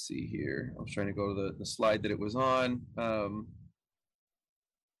let's see here. I was trying to go to the slide that it was on.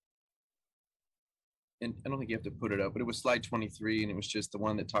 And I don't think you have to put it up, but it was slide 23, and it was just the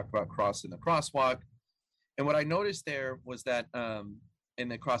one that talked about crossing the crosswalk. And what I noticed there was that in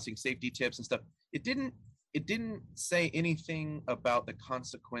the crossing safety tips and stuff, it didn't say anything about the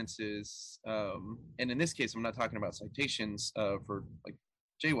consequences. And in this case, I'm not talking about citations for like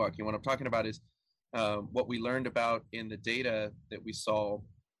jaywalking. What I'm talking about is what we learned about in the data that we saw,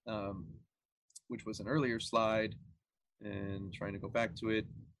 which was an earlier slide, and trying to go back to it,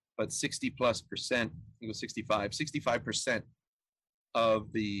 but 60+%, I think it was 65%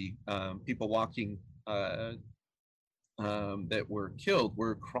 of the people walking that were killed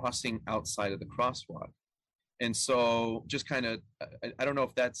were crossing outside of the crosswalk. And so just kind of, I don't know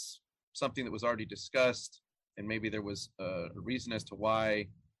if that's something that was already discussed, and maybe there was a reason as to why,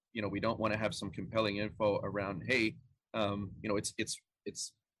 we don't want to have some compelling info around, hey,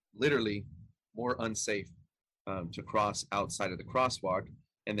 it's literally more unsafe to cross outside of the crosswalk,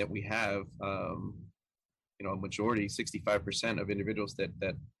 and that we have, a majority, 65% of individuals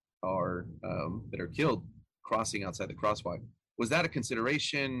that are killed crossing outside the crosswalk. Was that a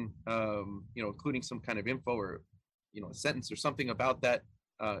consideration, including some kind of info or, a sentence or something about that?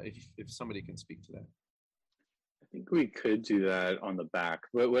 If somebody can speak to that. I think we could do that on the back.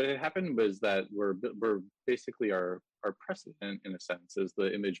 But what had happened was that we're basically our precedent, in a sense, is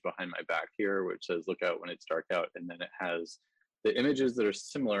the image behind my back here, which says "look out when it's dark out," and then it has the images that are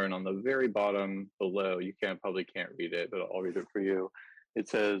similar. And on the very bottom below, you probably can't read it, but I'll read it for you. It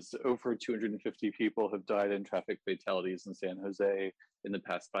says over 250 people have died in traffic fatalities in San Jose in the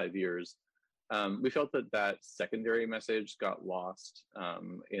past 5 years. We felt that secondary message got lost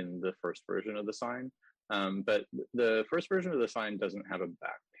in the first version of the sign, but the first version of the sign doesn't have a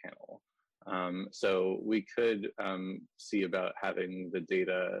back panel. So we could see about having the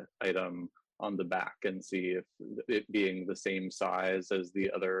data item on the back and see if it being the same size as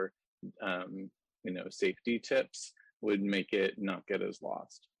the other, safety tips would make it not get as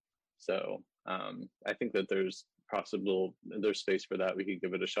lost. So I think that there's space for that. We could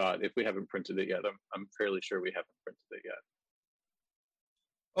give it a shot. If we haven't printed it yet, I'm fairly sure we haven't printed it yet.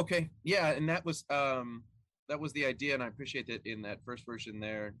 Okay, yeah, and that was the idea, and I appreciate that in that first version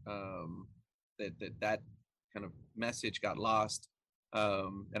there, that kind of message got lost,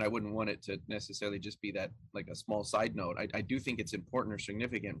 and I wouldn't want it to necessarily just be that like a small side note. I do think it's important or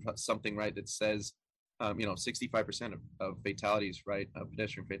significant, something right that says 65% of fatalities, right,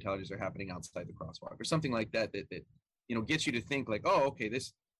 pedestrian fatalities are happening outside the crosswalk, or something like that gets you to think like, oh, okay,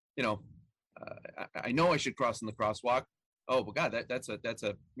 this, I know I should cross in the crosswalk. Oh, well, God, that's a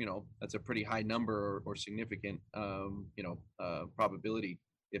pretty high number or significant, probability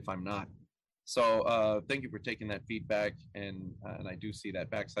if I'm not. So thank you for taking that feedback, and I do see that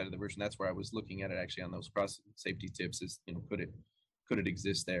backside of the version. That's where I was looking at it actually on those cross safety tips. Is could it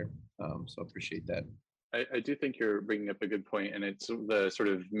exist there? So appreciate that. I do think you're bringing up a good point, and it's the sort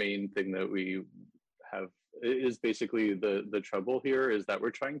of main thing that we have is basically the trouble here is that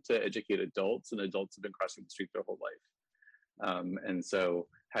we're trying to educate adults, and adults have been crossing the street their whole life. And so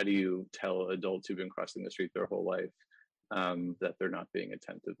how do you tell adults who've been crossing the street their whole life that they're not being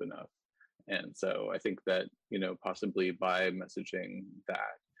attentive enough? And so I think that, possibly by messaging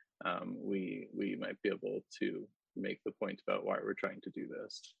that, we might be able to make the point about why we're trying to do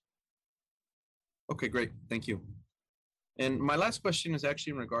this. Okay, great. Thank you. And my last question is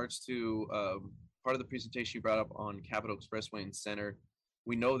actually in regards to part of the presentation you brought up on Capitol Expressway and Center.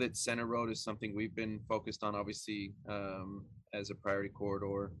 We know that Center Road is something we've been focused on, obviously, as a priority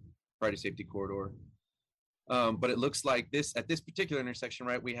safety corridor. But it looks like at this particular intersection,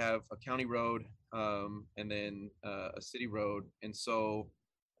 right, we have a county road and then a city road. And so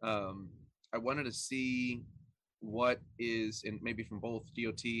I wanted to see what is, and maybe from both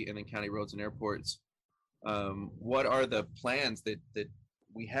DOT and then county roads and airports, what are the plans that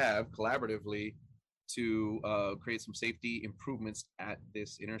we have collaboratively to create some safety improvements at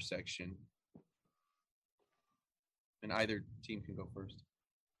this intersection? And either team can go first.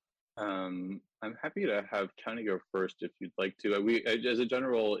 I'm happy to have County go first if you'd like to. As a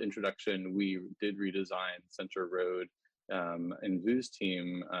general introduction, we did redesign Center Road in Vu's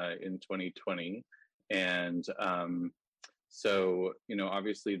team in 2020. And so,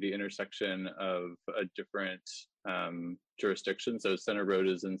 obviously the intersection of a different jurisdiction. So Center Road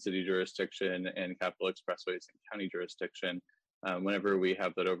is in city jurisdiction and Capital Expressway is in county jurisdiction. Whenever we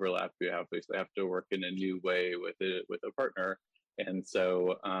have that overlap, we obviously have to work in a new way with a partner. And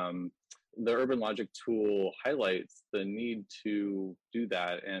so the Urban Logic tool highlights the need to do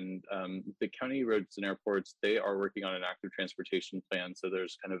that. And the county roads and airports, they are working on an active transportation plan. So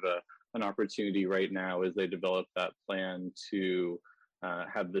there's kind of an opportunity right now as they develop that plan to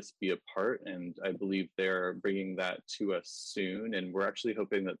have this be a part. And I believe they're bringing that to us soon. And we're actually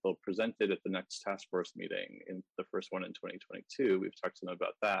hoping that they'll present it at the next task force meeting, in the first one in 2022. We've talked to them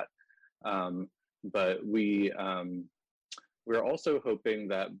about that. But we're also hoping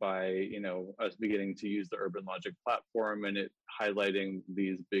that by us beginning to use the Urban Logic platform and it highlighting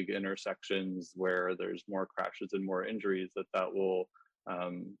these big intersections where there's more crashes and more injuries, that will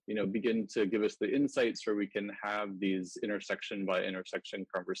begin to give us the insights where we can have these intersection by intersection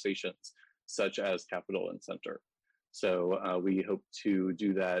conversations, such as Capitol and Center. So we hope to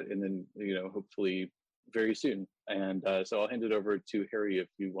do that, and then hopefully very soon. And so I'll hand it over to Harry if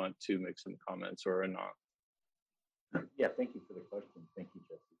you want to make some comments, or not. Yeah, thank you for the question. Thank you,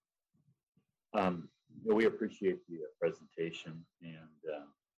 Jesse. We appreciate the presentation, and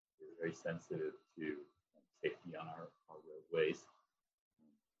we're very sensitive to safety on our roadways.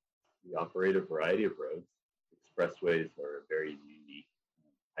 We operate a variety of roads. Expressways are a very unique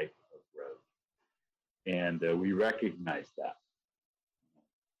type of road, and we recognize that.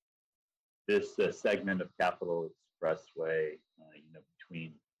 This segment of Capitol Expressway,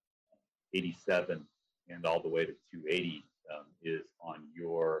 between 87 and all the way to 280 is on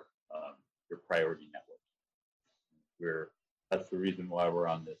your priority network. That's the reason why we're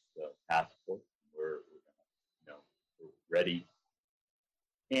on this task force. We're ready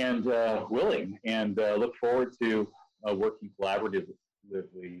and willing, and look forward to working collaboratively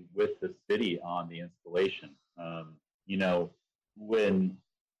with the city on the installation.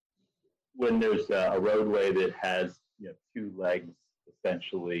 When there's a roadway that has two legs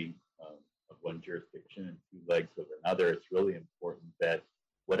essentially of one jurisdiction and two legs of another, it's really important that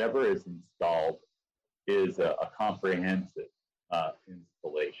whatever is installed is a comprehensive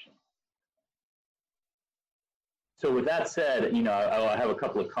installation. So with that said, I have a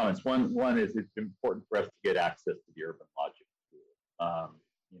couple of comments. One is it's important for us to get access to the Urban Logic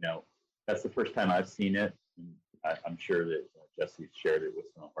tool. That's the first time I've seen it. And I'm sure that Jesse's shared it with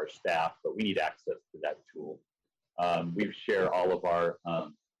some of our staff, but we need access to that tool. We share all of our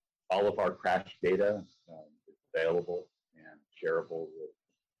crash data. It's available and shareable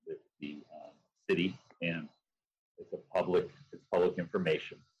with the city, and it's public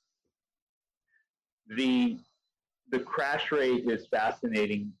information. The crash rate is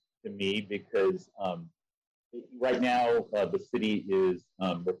fascinating to me because right now the city is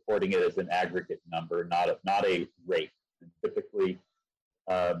reporting it as an aggregate number, not a rate. And typically,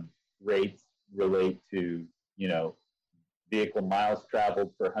 rates relate to vehicle miles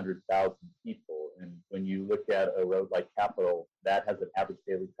traveled per 100,000 people. And when you look at a road like Capitol, that has an average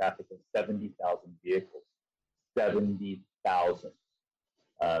daily traffic of 70,000 vehicles. 70,000.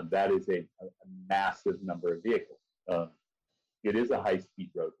 That is a massive number of vehicles. It is a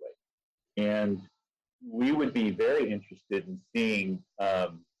high-speed roadway. And we would be very interested in seeing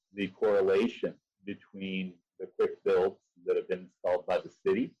the correlation between the quick builds that have been installed by the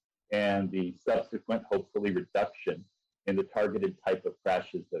city and the subsequent, hopefully, reduction in the targeted type of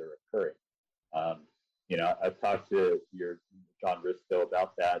crashes that are occurring. I've talked to John Risto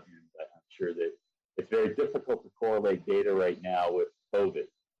about that, and I'm sure that it's very difficult to correlate data right now with COVID.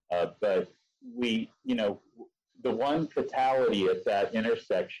 But the one fatality at that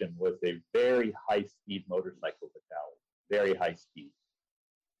intersection was a very high-speed motorcycle fatality, very high speed.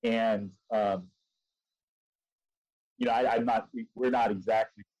 And we're not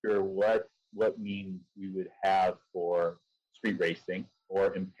exactly sure what means we would have for street racing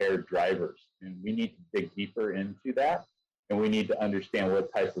or impaired drivers. And we need to dig deeper into that, and we need to understand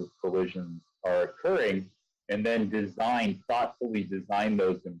what type of collisions are occurring, and then thoughtfully design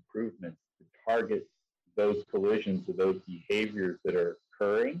those improvements to target those collisions or those behaviors that are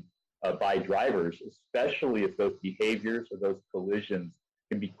occurring by drivers, especially if those behaviors or those collisions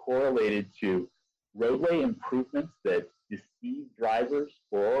can be correlated to roadway improvements that deceive drivers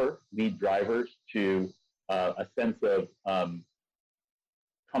or lead drivers to a sense of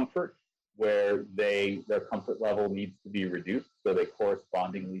comfort where their comfort level needs to be reduced, so they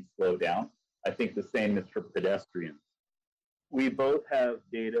correspondingly slow down. I think the same is for pedestrians. We both have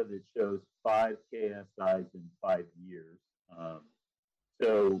data that shows 5 KSIs in 5 years.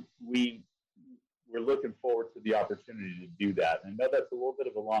 So we're looking forward to the opportunity to do that. I know that's a little bit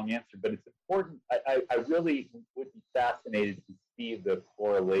of a long answer, but it's important. I really would be fascinated to see the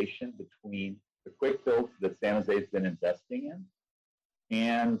correlation between the quick builds that San Jose's been investing in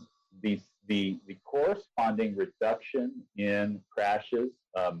and the corresponding reduction in crashes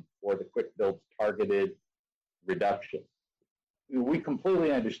for the quick builds targeted reduction. We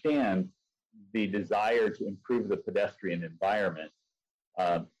completely understand the desire to improve the pedestrian environment.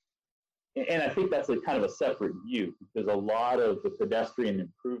 And I think that's a kind of a separate view, because a lot of the pedestrian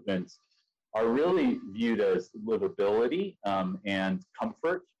improvements are really viewed as livability and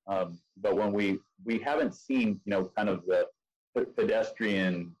comfort. But when we haven't seen, kind of the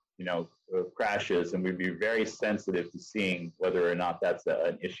pedestrian, crashes, and we'd be very sensitive to seeing whether or not that's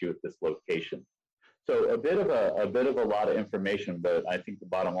an issue at this location. So a bit of a lot of information, but I think the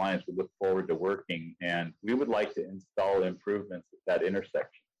bottom line is we look forward to working, and we would like to install improvements at that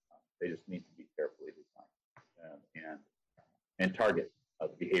intersection. They just need to be carefully designed and target the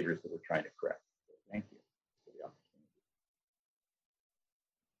behaviors that we're trying to correct. So thank you for the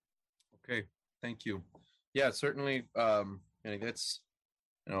opportunity. Okay, thank you. Yeah, certainly. I think that's,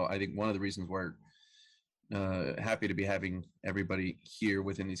 I think one of the reasons we're happy to be having everybody here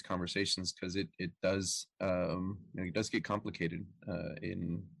within these conversations, because it does it does get complicated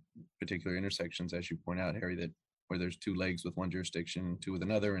in particular intersections, as you point out, Harry, that where there's 2 legs with one jurisdiction, 2 with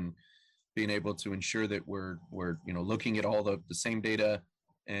another, and being able to ensure that we're looking at all the same data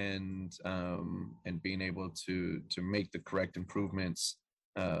and being able to make the correct improvements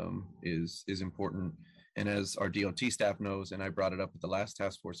is important. And as our DOT staff knows, and I brought it up at the last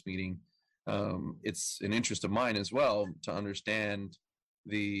task force meeting, it's an interest of mine as well to understand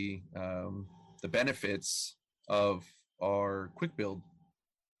the benefits of our quick build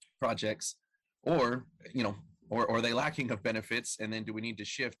projects, or are they lacking of benefits, and then do we need to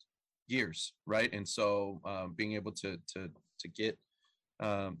shift gears, right? And so being able to get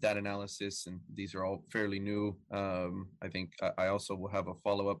that analysis, and these are all fairly new. I think I also will have a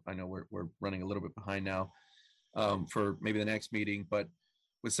follow-up. I know we're running a little bit behind now for maybe the next meeting, but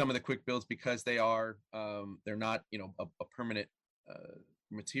with some of the quick builds, because they are they're not a permanent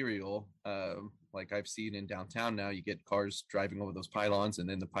material, like I've seen in downtown now. You get cars driving over those pylons, and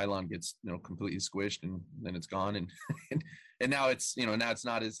then the pylon gets completely squished, and then it's gone, and and now it's now it's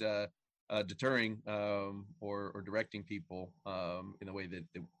not as deterring or directing people in the way that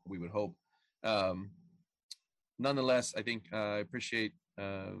we would hope. Nonetheless, I think I appreciate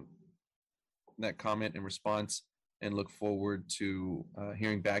that comment and response, and look forward to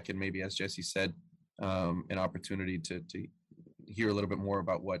hearing back, and maybe, as Jesse said, an opportunity to hear a little bit more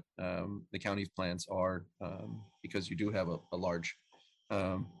about what the county's plans are, because you do have a large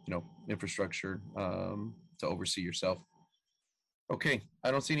infrastructure to oversee yourself. Okay,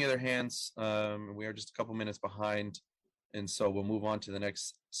 I don't see any other hands. We are just a couple minutes behind, and so we'll move on to the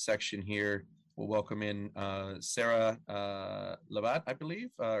next section here. We'll welcome in Sarah Labat, I believe,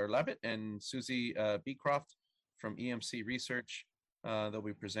 or Labat, and Susie Beecroft from EMC Research. They'll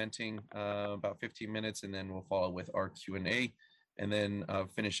be presenting about 15 minutes, and then we'll follow with our Q&A, and then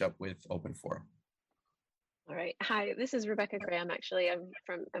finish up with open forum. All right. Hi, this is Rebecca Graham. Actually, I'm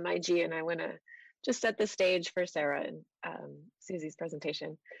from MIG, and I want to just set the stage for Sarah and Susie's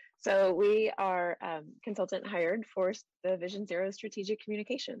presentation. So we are consultant hired for the Vision Zero Strategic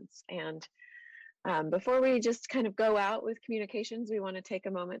Communications. And before we just kind of go out with communications, we want to take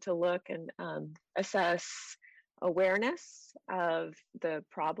a moment to look and assess awareness of the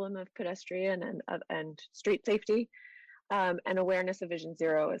problem of pedestrian and street safety, and awareness of Vision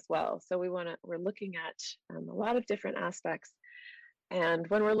Zero as well. So we're looking at a lot of different aspects. And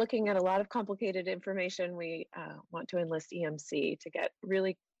when we're looking at a lot of complicated information, we want to enlist EMC to get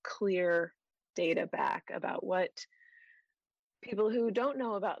really clear data back about what people who don't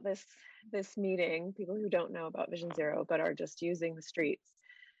know about this meeting, people who don't know about Vision Zero, but are just using the streets.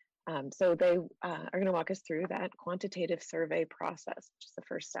 So they are going to walk us through that quantitative survey process, which is the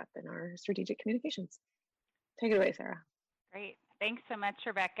first step in our strategic communications. Take it away, Sarah. Great. Thanks so much,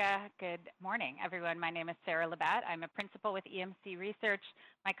 Rebecca. Good morning, everyone. My name is Sarah Labat. I'm a principal with EMC Research.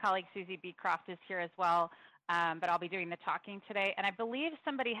 My colleague Susie Beecroft is here as well, but I'll be doing the talking today. And I believe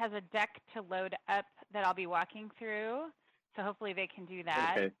somebody has a deck to load up that I'll be walking through. So hopefully they can do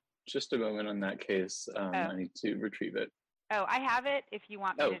that. Okay, just a moment on that case. I need to retrieve it. Oh, I have it if you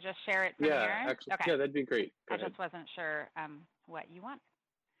want me Oh, to just share it from yeah, here. actually, Okay. yeah, that'd be great. Go I ahead. just wasn't sure what you want,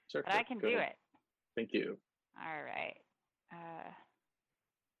 Sure, but I can go do ahead. it. Thank you. All right.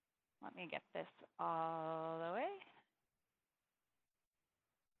 Let me get this all the way.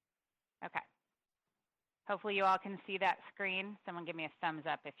 Okay. Hopefully you all can see that screen. Someone give me a thumbs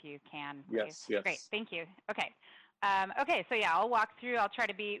up if you can, please. Yes, yes. Great, thank you. Okay. Okay, so yeah, I'll walk through. I'll try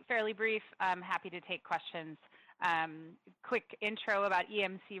to be fairly brief. I'm happy to take questions. Quick intro about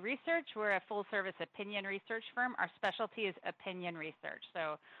EMC Research. We're a full-service opinion research firm. Our specialty is opinion research.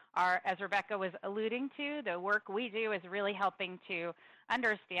 So as Rebecca was alluding to, the work we do is really helping to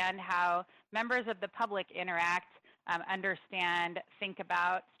understand how members of the public interact, understand, think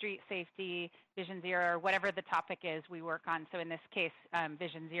about street safety, Vision Zero, or whatever the topic is we work on. So in this case,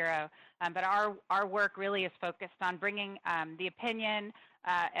 Vision Zero. But our work really is focused on bringing the opinion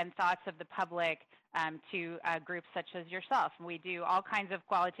and thoughts of the public to groups such as yourself. And we do all kinds of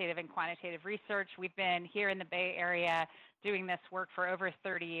qualitative and quantitative research. We've been here in the Bay Area doing this work for over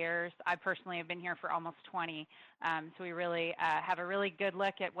 30 years. I personally have been here for almost 20. So we really have a really good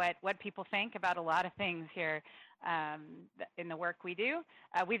look at what people think about a lot of things here in the work we do.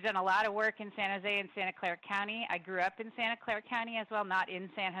 We've done a lot of work in San Jose and Santa Clara County. I grew up in Santa Clara County as well, not in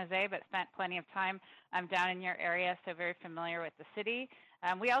San Jose, but spent plenty of time down in your area, so very familiar with the city.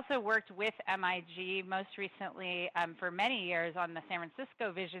 We also worked with MIG most recently for many years on the San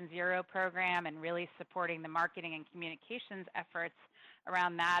Francisco Vision Zero program and really supporting the marketing and communications efforts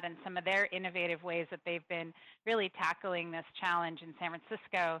around that and some of their innovative ways that they've been really tackling this challenge in San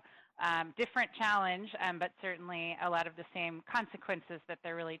Francisco. Different challenge, but certainly a lot of the same consequences that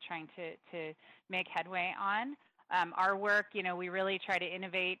they're really trying to make headway on. Our work, we really try to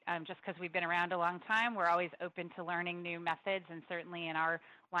innovate just because we've been around a long time. We're always open to learning new methods, and certainly in our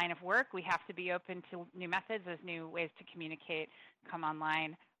line of work, we have to be open to new methods as new ways to communicate come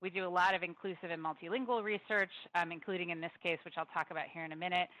online. We do a lot of inclusive and multilingual research, including in this case, which I'll talk about here in a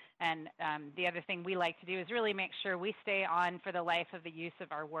minute. And the other thing we like to do is really make sure we stay on for the life of the use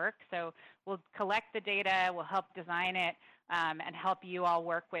of our work. So we'll collect the data, we'll help design it, and help you all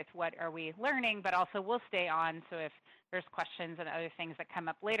work with what are we learning, but also we'll stay on. So if there's questions and other things that come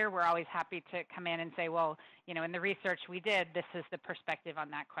up later, we're always happy to come in and say, well, in the research we did, this is the perspective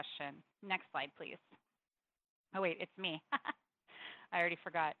on that question. Next slide, please. Oh, wait, it's me. I already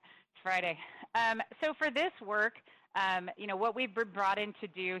forgot. It's Friday. So for this work, what we've been brought in to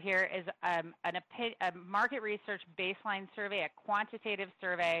do here is a market research baseline survey, a quantitative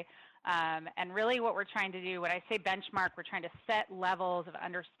survey. And really what we're trying to do, when I say benchmark, we're trying to set levels of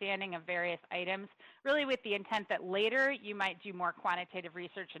understanding of various items, really with the intent that later you might do more quantitative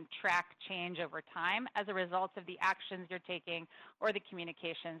research and track change over time as a result of the actions you're taking or the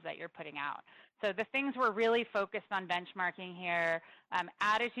communications that you're putting out. So the things we're really focused on benchmarking here,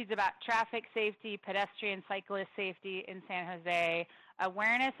 attitudes about traffic safety, pedestrian cyclist safety in San Jose,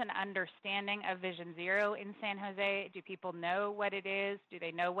 awareness and understanding of Vision Zero in San Jose. Do people know what it is? Do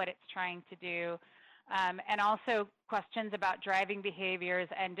they know what it's trying to do? And also questions about driving behaviors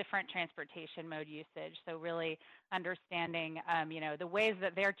and different transportation mode usage. So really understanding, the ways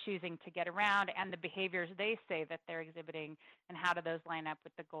that they're choosing to get around and the behaviors they say that they're exhibiting and how do those line up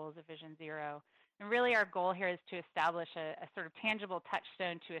with the goals of Vision Zero. And really our goal here is to establish a sort of tangible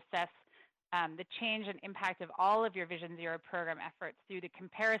touchstone to assess the change and impact of all of your Vision Zero program efforts through the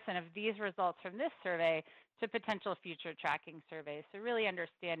comparison of these results from this survey to potential future tracking surveys. So really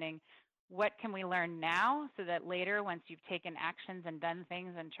understanding what can we learn now so that later, once you've taken actions and done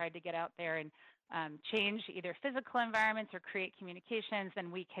things and tried to get out there and change either physical environments or create communications, then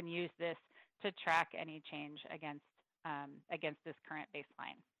we can use this to track any change against this current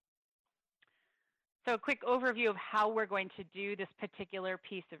baseline. So a quick overview of how we're going to do this particular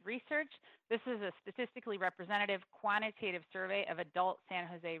piece of research. This is a statistically representative quantitative survey of adult San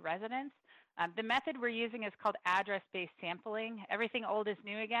Jose residents. The method we're using is called address-based sampling. Everything old is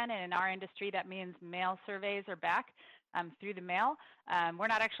new again, and in our industry that means mail surveys are back through the mail. We're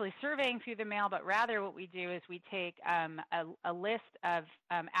not actually surveying through the mail, but rather what we do is we take a list of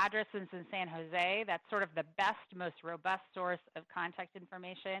addresses in San Jose. That's sort of the best, most robust source of contact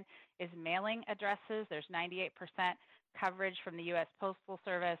information is mailing addresses. There's 98% coverage from the U.S. Postal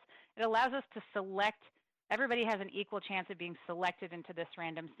Service. It allows us to select. Everybody has an equal chance of being selected into this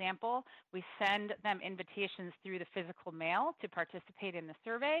random sample. We send them invitations through the physical mail to participate in the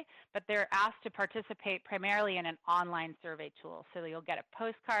survey, but they're asked to participate primarily in an online survey tool. So you'll get a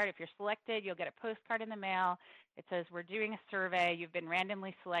postcard. If you're selected, you'll get a postcard in the mail. It says, we're doing a survey. You've been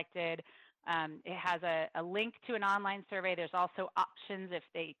randomly selected. It has a link to an online survey. There's also options if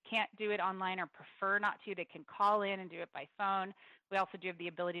they can't do it online or prefer not to, they can call in and do it by phone. We also do have the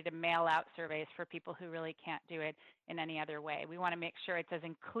ability to mail out surveys for people who really can't do it in any other way. We want to make sure it's as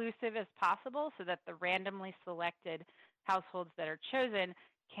inclusive as possible so that the randomly selected households that are chosen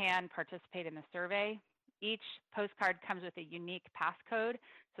can participate in the survey. Each postcard comes with a unique passcode,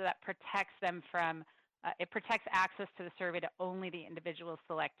 so that protects them from it protects access to the survey to only the individuals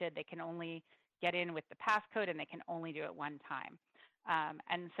selected. They can only get in with the passcode and they can only do it one time.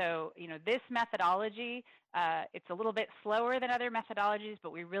 And so, this methodology, it's a little bit slower than other methodologies,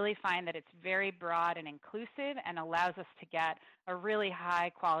 but we really find that it's very broad and inclusive and allows us to get a really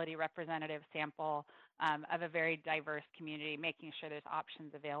high quality representative sample of a very diverse community, making sure there's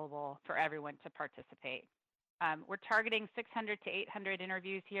options available for everyone to participate. We're targeting 600 to 800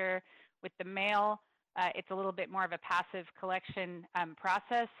 interviews here. With the mail, it's a little bit more of a passive collection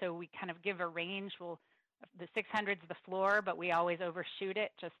process, so we kind of give a range. The 600 is the floor, but we always overshoot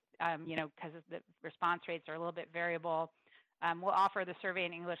it just, because the response rates are a little bit variable. We'll offer the survey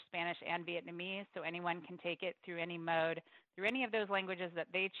in English, Spanish, and Vietnamese, so anyone can take it through any mode, through any of those languages that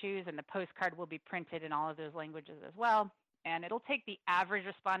they choose, and the postcard will be printed in all of those languages as well. And it'll take the average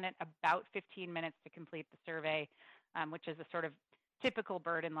respondent about 15 minutes to complete the survey, which is a sort of typical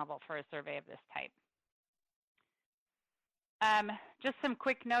burden level for a survey of this type. Just some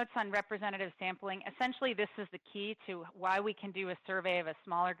quick notes on representative sampling. Essentially, this is the key to why we can do a survey of a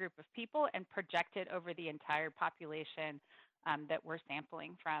smaller group of people and project it over the entire population that we're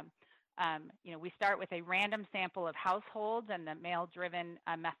sampling from. We start with a random sample of households, and the mail-driven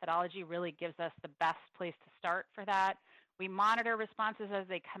methodology really gives us the best place to start for that. We monitor responses as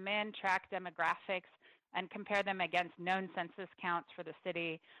they come in, track demographics, and compare them against known census counts for the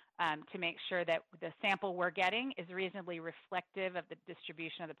city to make sure that the sample we're getting is reasonably reflective of the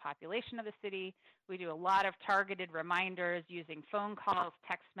distribution of the population of the city. We do a lot of targeted reminders using phone calls,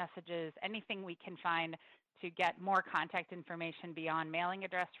 text messages, anything we can find to get more contact information beyond mailing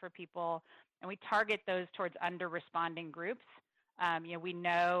address for people. And we target those towards under-responding groups. We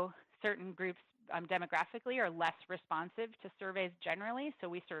know certain groups demographically are less responsive to surveys generally, so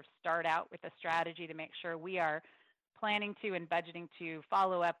we sort of start out with a strategy to make sure we are planning to and budgeting to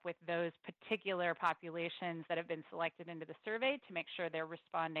follow up with those particular populations that have been selected into the survey to make sure they're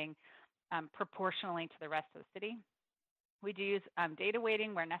responding proportionally to the rest of the city. We do use data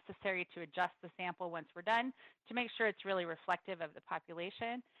weighting where necessary to adjust the sample once we're done to make sure it's really reflective of the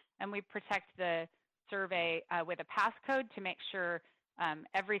population. And we protect the survey with a passcode to make sure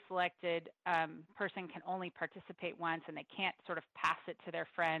every selected person can only participate once, and they can't sort of pass it to their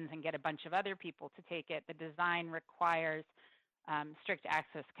friends and get a bunch of other people to take it. The design requires strict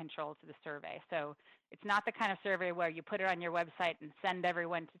access control to the survey. So it's not the kind of survey where you put it on your website and send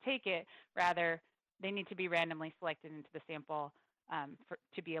everyone to take it. Rather, they need to be randomly selected into the sample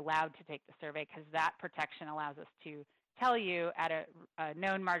to be allowed to take the survey, because that protection allows us to tell you at a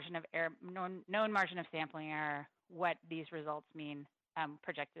known margin of error, known margin of sampling error, what these results mean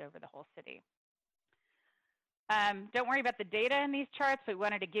projected over the whole city. Don't worry about the data in these charts. We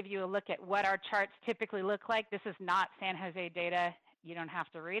wanted to give you a look at what our charts typically look like. This is not San Jose data. You don't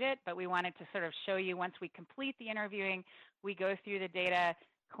have to read it, but we wanted to sort of show you once we complete the interviewing, we go through the data,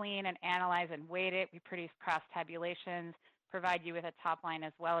 clean and analyze and weight it. We produce cross tabulations, provide you with a top line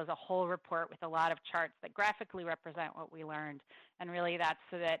as well as a whole report with a lot of charts that graphically represent what we learned. And really that's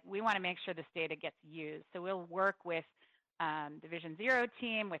so that we want to make sure this data gets used. So we'll work with the Vision Zero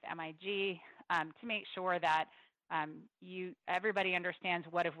team, with MIG, to make sure that everybody understands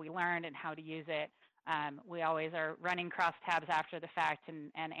what have we learned and how to use it. We always are running crosstabs after the fact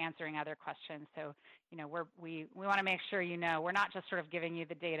and answering other questions. So, we want to make sure we're not just sort of giving you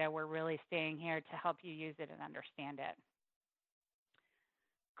the data, we're really staying here to help you use it and understand it.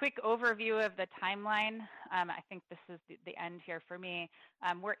 Quick overview of the timeline. I think this is the end here for me.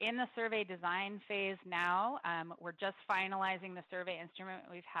 We're in the survey design phase now. We're just finalizing the survey instrument.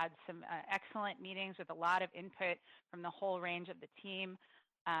 We've had some excellent meetings with a lot of input from the whole range of the team.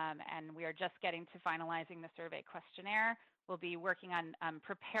 And we are just getting to finalizing the survey questionnaire. We'll be working on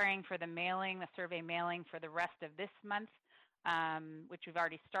preparing for the mailing, the survey mailing for the rest of this month, which we've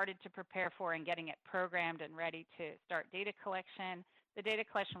already started to prepare for, and getting it programmed and ready to start data collection. The data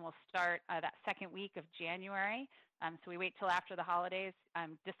collection will start that second week of January. So we wait till after the holidays.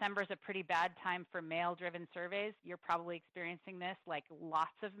 December is a pretty bad time for mail-driven surveys. You're probably experiencing this, like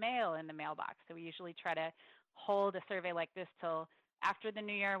lots of mail in the mailbox. So we usually try to hold a survey like this till after the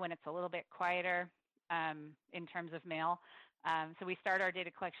new year, when it's a little bit quieter in terms of mail. So we start our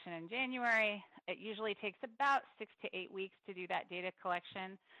data collection in January. It usually takes about 6 to 8 weeks to do that data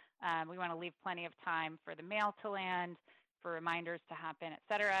collection. We want to leave plenty of time for the mail to land, for reminders to happen, et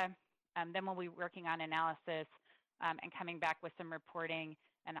cetera. Then we'll be working on analysis and coming back with some reporting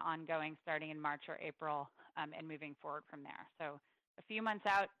and ongoing starting in March or April and moving forward from there. So a few months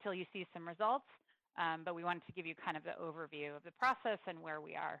out till you see some results, but we wanted to give you kind of the overview of the process and where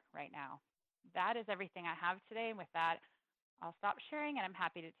we are right now. That is everything I have today. And with that, I'll stop sharing, and I'm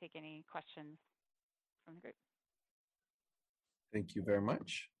happy to take any questions from the group. Thank you very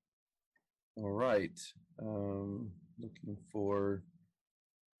much. All right. Looking for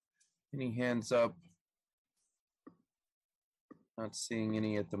any hands up. Not seeing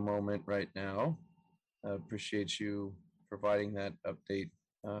any at the moment right now. I appreciate you providing that update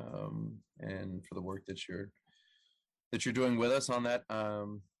and for the work that you're doing with us on that.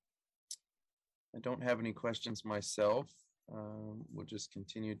 I don't have any questions myself. We'll just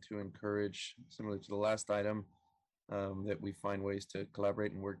continue to encourage, similar to the last item, that we find ways to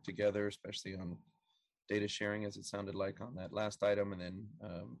collaborate and work together, especially on data sharing, as it sounded like on that last item. And then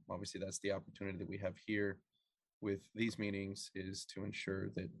obviously that's the opportunity that we have here with these meetings, is to ensure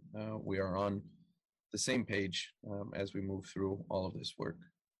that we are on the same page as we move through all of this work.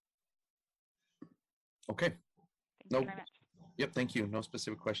 Okay. Thank you very much. Yep, thank you. No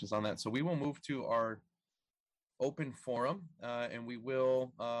specific questions on that. So we will move to our open forum, and we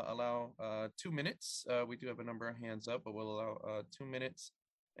will allow 2 minutes. We do have a number of hands up, but we'll allow 2 minutes.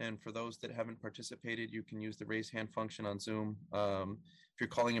 And for those that haven't participated, you can use the raise hand function on Zoom. If you're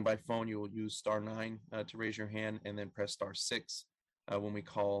calling in by phone, you will use *9 to raise your hand, and then press *6 when we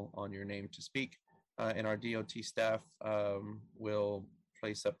call on your name to speak. And our DOT staff will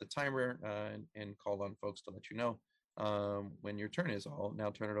place up the timer and call on folks to let you know when your turn is. I'll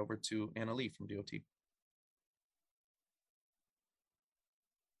now turn it over to Anna Lee from DOT.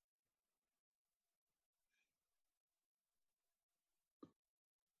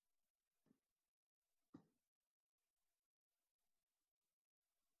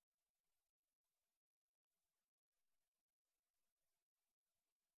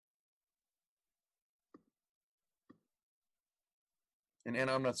 And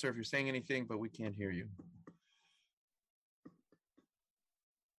Anna, I'm not sure if you're saying anything, but we can't hear you.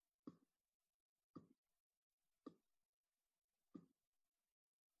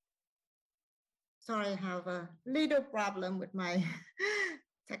 Sorry, I have a little problem with my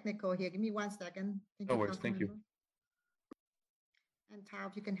technical here. Give me 1 second. No worries, thank you. And Tao,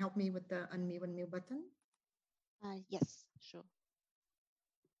 if you can help me with the unmute and mute button. Yes, sure.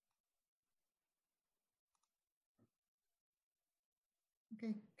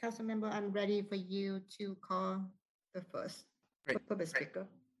 Okay, council member, I'm ready for you to call the first public speaker.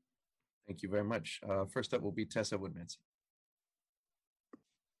 Thank you very much. First up will be Tessa Woodmansey.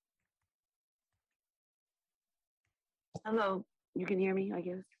 Hello, you can hear me, I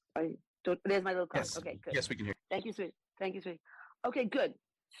guess. There's my little card. Yes. Okay, good. Yes, we can hear you. Thank you, sweet. Thank you, sweet. Okay, good.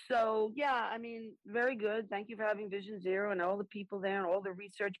 So yeah, I mean, very good. Thank you for having Vision Zero and all the people there and all the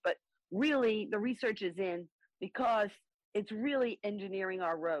research. But really, the research is in because it's really engineering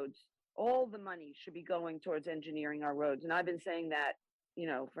our roads. All the money should be going towards engineering our roads. And I've been saying that,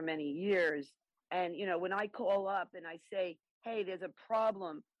 for many years. And, when I call up and I say, hey, there's a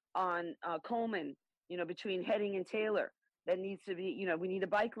problem on Coleman, between Heading and Taylor, that needs to be, we need a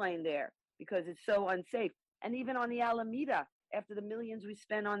bike lane there because it's so unsafe. And even on the Alameda, after the millions we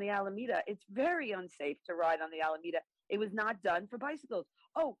spent on the Alameda, it's very unsafe to ride on the Alameda. It was not done for bicycles.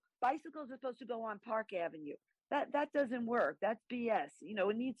 Oh, bicycles are supposed to go on Park Avenue. That doesn't work. That's BS.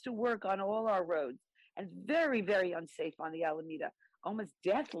 It needs to work on all our roads. And it's very, very unsafe on the Alameda, almost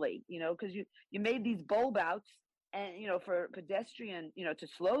deathly, because you made these bulb outs and, for pedestrian, to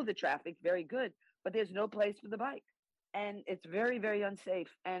slow the traffic, very good, but there's no place for the bike. And it's very, very unsafe.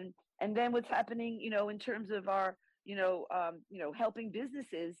 And then what's happening, in terms of our, helping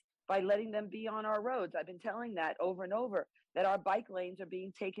businesses by letting them be on our roads. I've been telling that over and over, that our bike lanes are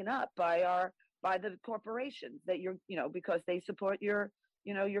being taken up by the corporations, that because they support your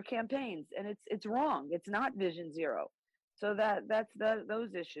campaigns, and it's wrong. It's not Vision Zero. So that's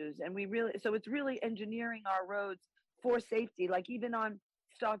those issues. And so it's really engineering our roads for safety. Like even on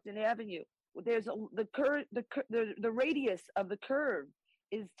Stockton Avenue, there's the radius of the curve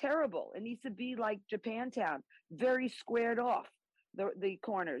is terrible. It needs to be like Japantown, very squared off the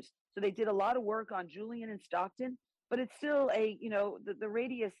corners. So they did a lot of work on Julian and Stockton, but it's still the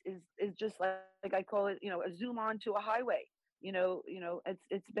radius is just like I call it, a zoom on to a highway.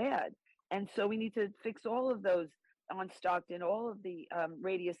 It's bad. And so we need to fix all of those on Stockton, all of the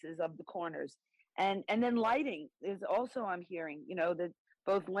radiuses of the corners. And then lighting is also, I'm hearing, that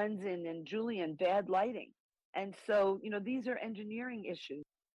both Lenzen and Julian, bad lighting. And so, these are engineering issues.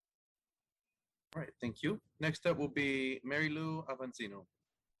 All right, thank you. Next up will be Mary Lou Avanzino.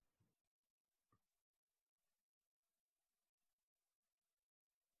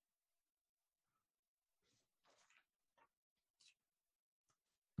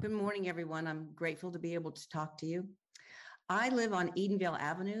 Good morning, everyone. I'm grateful to be able to talk to you. I live on Edenvale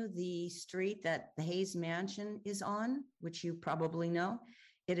Avenue, the street that the Hayes Mansion is on, which you probably know.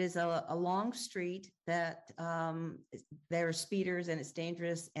 It is a long street that there are speeders and it's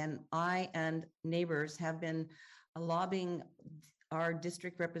dangerous. And I and neighbors have been lobbying our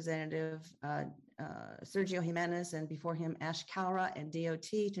district representative, Sergio Jimenez, and before him, Ash Kaura and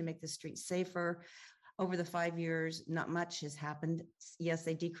DOT to make the street safer. Over the 5 years, not much has happened. Yes,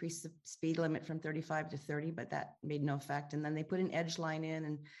 they decreased the speed limit from 35 to 30, but that made no effect. And then they put an edge line in,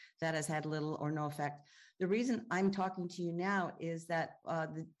 and that has had little or no effect. The reason I'm talking to you now is that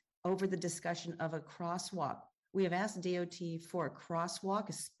over the discussion of a crosswalk, we have asked DOT for a crosswalk,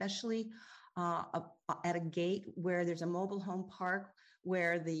 especially at a gate where there's a mobile home park,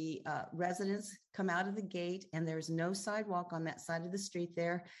 where the residents come out of the gate and there's no sidewalk on that side of the street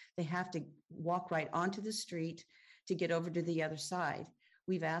there. They have to walk right onto the street to get over to the other side.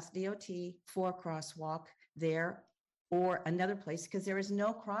 We've asked DOT for a crosswalk there or another place because there is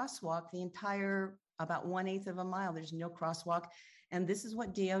no crosswalk the entire about 1/8 of a mile. There's no crosswalk. And this is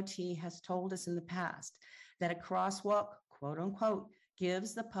what DOT has told us in the past, that a crosswalk, quote unquote,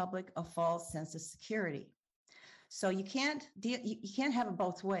 gives the public a false sense of security. So you can't have it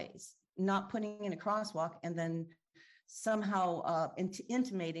both ways, not putting in a crosswalk and then somehow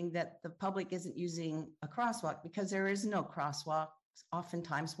intimating that the public isn't using a crosswalk, because there is no crosswalk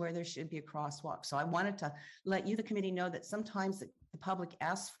oftentimes where there should be a crosswalk. So I wanted to let you, the committee, know that sometimes the public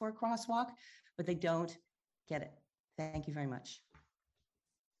asks for a crosswalk, but they don't get it. Thank you very much.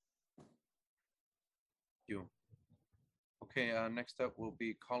 Thank you. Okay, next up will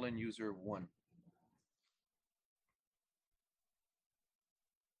be call-in user 1.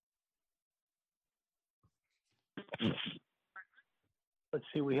 Let's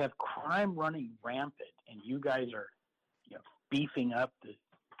see, we have crime running rampant, and you guys are, beefing up the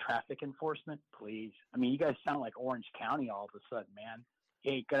traffic enforcement. Please, I mean, you guys sound like Orange County all of a sudden, man.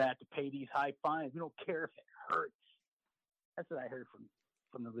 You ain't gonna have to pay these high fines. We don't care if it hurts. That's what I heard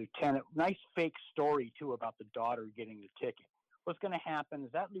from the lieutenant. Nice fake story too about the daughter getting the ticket. What's going to happen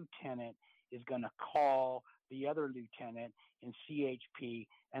is that lieutenant is going to call the other lieutenant in CHP,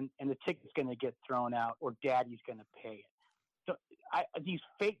 and the ticket's going to get thrown out, or daddy's going to pay it. So these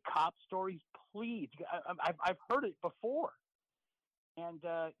fake cop stories, please. I've heard it before, and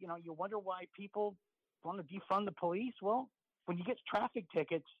you wonder why people want to defund the police. Well, when you get traffic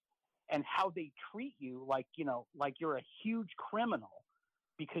tickets and how they treat you, like you're a huge criminal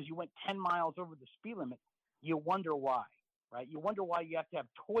because you went 10 miles over the speed limit, you wonder why, right? You wonder why you have to have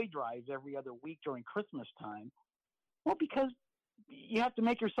toy drives every other week during Christmas time. Well, because you have to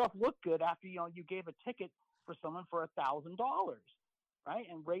make yourself look good after you gave a ticket for someone for $1,000, right?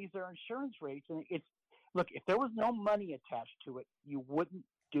 And raise their insurance rates. And look, if there was no money attached to it, you wouldn't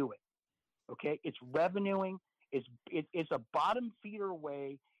do it. Okay, it's revenuing. It's a bottom feeder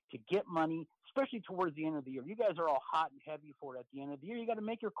way to get money, especially towards the end of the year. You guys are all hot and heavy for it at the end of the year. You got to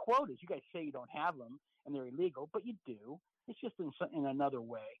make your quotas. You guys say you don't have them and they're illegal, but you do. It's just in another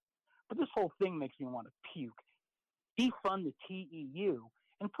way. But this whole thing makes me want to puke. Defund the TEU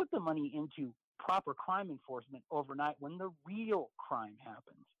and put the money into proper crime enforcement overnight when the real crime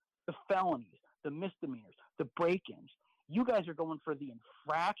happens. The felonies, the misdemeanors, the break-ins. You guys are going for the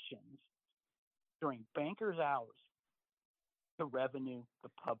infractions during bankers' hours to revenue the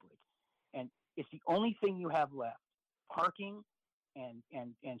public. And it's the only thing you have left, parking and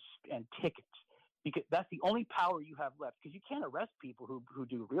tickets. Because that's the only power you have left, because you can't arrest people who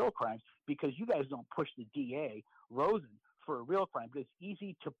do real crimes, because you guys don't push the DA, Rosen, for a real crime. But it's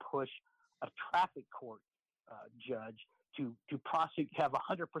easy to push a traffic court judge to have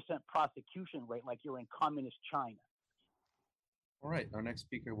 100% prosecution rate like you're in communist China. All right, our next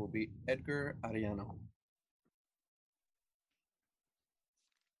speaker will be Edgar Ariano.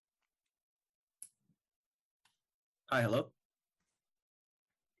 Hi, hello.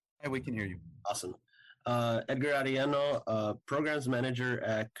 Hi, we can hear you. Awesome. Edgar Ariano, programs manager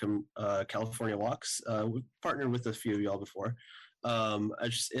at California Walks. We've partnered with a few of y'all before.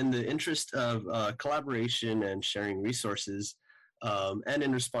 Just in the interest of collaboration and sharing resources, and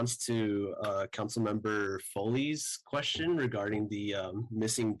in response to Councilmember Foley's question regarding the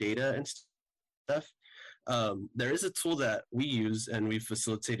missing data and stuff, there is a tool that we use, and we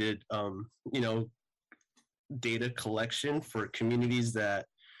facilitated, data collection for communities that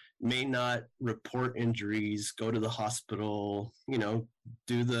may not report injuries, go to the hospital,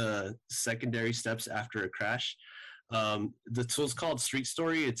 do the secondary steps after a crash. The tool's called Street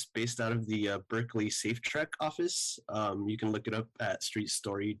Story. It's based out of the Berkeley SafeTrek office. You can look it up at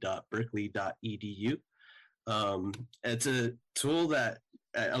streetstory.berkeley.edu. It's a tool that,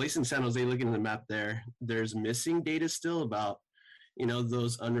 at least in San Jose, looking at the map there, there's missing data still about,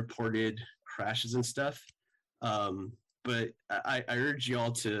 those unreported crashes and stuff. But I urge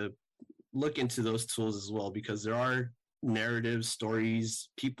y'all to look into those tools as well, because there are narrative stories,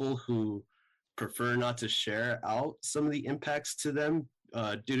 people who prefer not to share out some of the impacts to them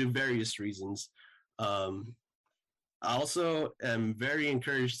due to various reasons. I also am very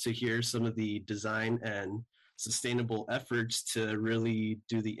encouraged to hear some of the design and sustainable efforts to really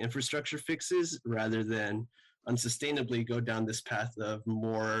do the infrastructure fixes rather than unsustainably go down this path of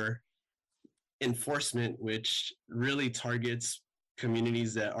more enforcement, which really targets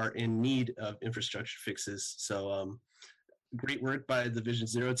communities that are in need of infrastructure fixes. So great work by the Vision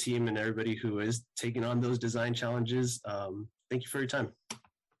Zero team and everybody who is taking on those design challenges. Thank you for your time.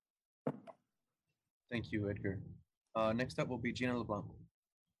 Thank you, Edgar. Next up will be Gina LeBlanc.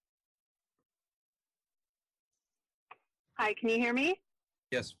 Hi, can you hear me?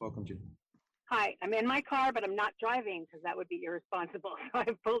 Yes, welcome, Gina. Hi, I'm in my car, but I'm not driving because that would be irresponsible, so I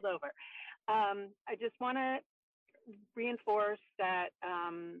pulled over. I just want to reinforce that,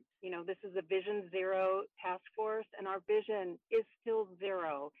 this is a Vision Zero task force, and our vision is still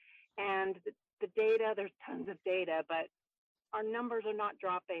zero. And the data, there's tons of data, but our numbers are not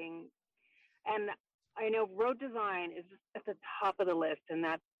dropping. And I know road design is just at the top of the list, and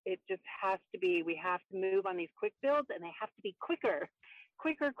that it just has to be, we have to move on these quick builds, and they have to be quick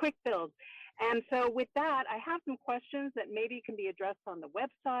builds. And so with that, I have some questions that maybe can be addressed on the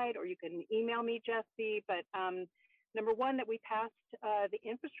website, or you can email me, Jesse. But number one, that we passed the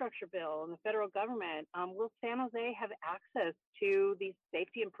infrastructure bill in the federal government. Will San Jose have access to these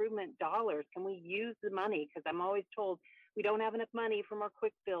safety improvement dollars? Can we use the money? Because I'm always told we don't have enough money from our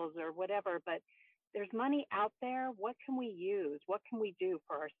quick bills or whatever, but there's money out there. What can we use? What can we do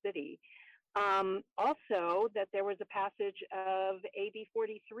for our city? Also, that there was a passage of AB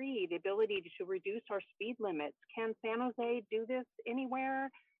 43, the ability to reduce our speed limits. Can San Jose do this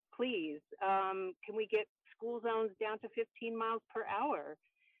anywhere? Please. Can we get school zones down to 15 miles per hour?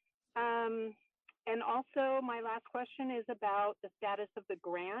 And also, my last question is about the status of the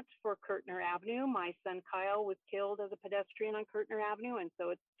grant for Kirtner Avenue. My son Kyle was killed as a pedestrian on Kirtner Avenue, and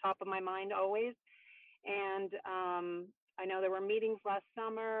so it's top of my mind always. And I know there were meetings last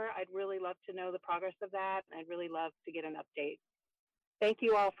summer. I'd really love to know the progress of that. I'd really love to get an update. Thank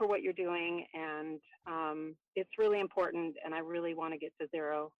you all for what you're doing, and it's really important, and I really want to get to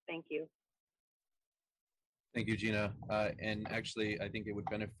zero. Thank you. Thank you, Gina. And actually, I think it would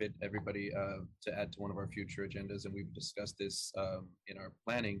benefit everybody to add to one of our future agendas, and we've discussed this in our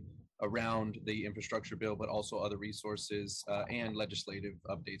planning around the infrastructure bill, but also other resources and legislative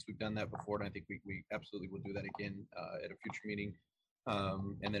updates. We've done that before, and I think we absolutely will do that again at a future meeting.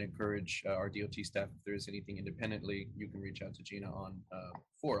 And then encourage our DOT staff, if there is anything independently, you can reach out to Gina on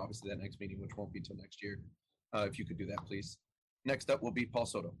for obviously that next meeting, which won't be till next year. If you could do that, please. Next up will be Paul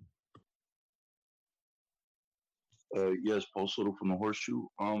Soto. Yes, Paul Soto from the Horseshoe.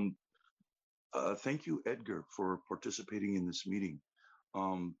 Thank you, Edgar, for participating in this meeting.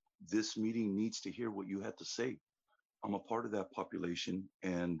 This meeting needs to hear what you had to say. I'm a part of that population,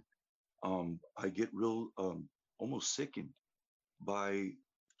 and I get real almost sickened by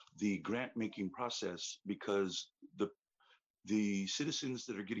the grant making process, because the citizens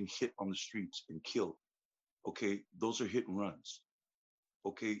that are getting hit on the streets and killed, okay, those are hit and runs,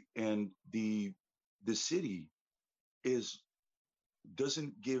 okay, and the city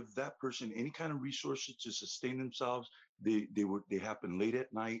doesn't give that person any kind of resources to sustain themselves. They happen late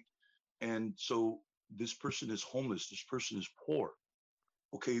at night, and so this person is homeless, this person is poor,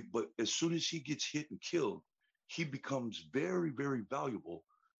 okay, but as soon as he gets hit and killed, he becomes very, very valuable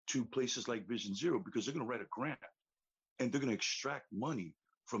to places like Vision Zero, because they're going to write a grant and they're going to extract money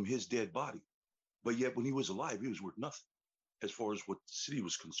from his dead body. But yet when he was alive, he was worth nothing as far as what the city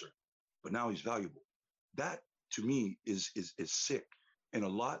was concerned, but now he's valuable. That to me is sick. And a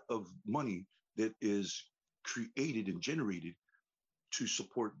lot of money that is created and generated to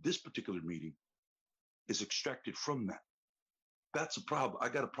support this particular meeting is extracted from that. That's a problem. I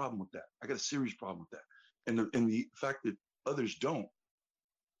got a problem with that. I got a serious problem with that. And the fact that others don't,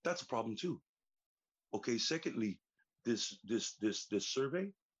 that's a problem too. Okay. Secondly, this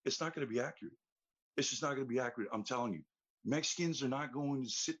survey, it's not going to be accurate. It's just not going to be accurate. I'm telling you, Mexicans are not going to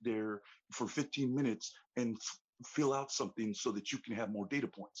sit there for 15 minutes and fill out something so that you can have more data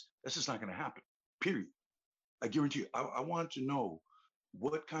points. That's just not going to happen, period. I guarantee you. I want to know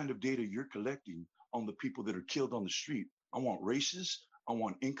what kind of data you're collecting on the people that are killed on the street. I want races, I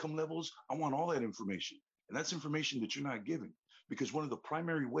want income levels, I want all that information. And that's information that you're not giving, because one of the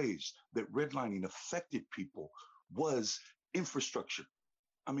primary ways that redlining affected people was infrastructure.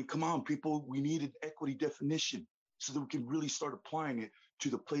 I mean, come on, people, we needed equity definition so that we can really start applying it to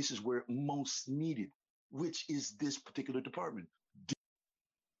the places where it most needed, which is this particular department.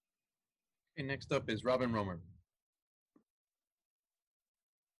 Okay, next up is Robin Romer.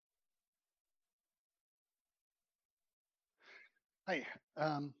 Hi,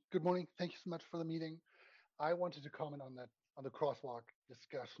 good morning. Thank you so much for the meeting. I wanted to comment on the crosswalk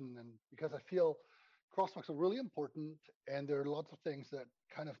discussion, and because I feel crosswalks are really important, and there are lots of things that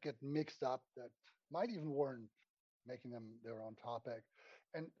kind of get mixed up that might even warrant making them their own topic.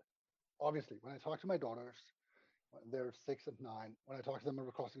 And obviously, when I talk to my daughters, they're 6 and 9, when I talk to them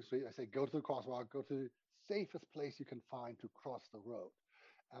over crossing the street, I say, go to the crosswalk, go to the safest place you can find to cross the road.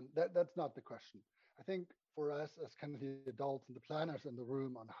 That's not the question. I think for us as kind of the adults and the planners in the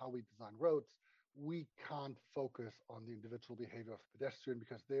room on how we design roads, we can't focus on the individual behavior of the pedestrian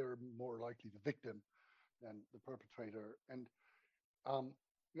because they're more likely the victim than the perpetrator. And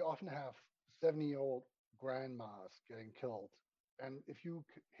we often have 70-year-old grandmas getting killed. And if you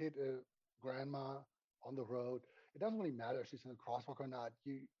hit a grandma on the road, it doesn't really matter if she's in a crosswalk or not.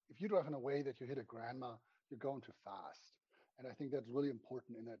 If you drive in a way that you hit a grandma, you're going too fast. And I think that's really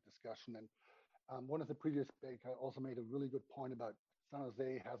important in that discussion. And one of the previous speakers also made a really good point about San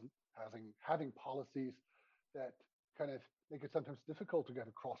Jose having policies that kind of make it sometimes difficult to get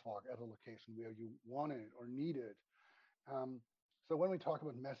a crosswalk at a location where you want it or need it. So when we talk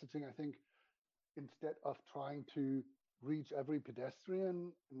about messaging, I think instead of trying to reach every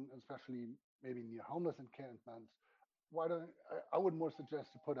pedestrian, and especially maybe near homeless encampments, I would more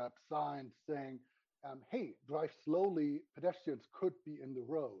suggest to put up signs saying, hey, drive slowly, pedestrians could be in the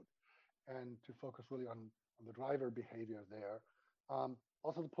road, and to focus really on the driver behavior there.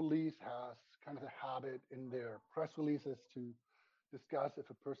 Also, the police has kind of a habit in their press releases to discuss if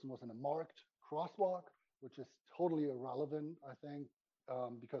a person was in a marked crosswalk, which is totally irrelevant, I think,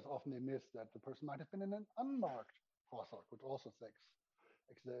 because often they miss that the person might have been in an unmarked crosswalk, which also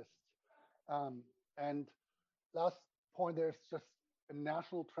exists. And last point, there's just a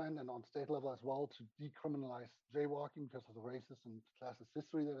national trend and on state level as well to decriminalize jaywalking because of the racist and classist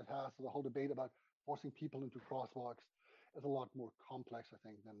history that it has. So the whole debate about forcing people into crosswalks is a lot more complex, I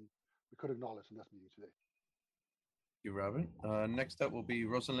think, than we could acknowledge in this meeting today. Thank you, Robin. Next up will be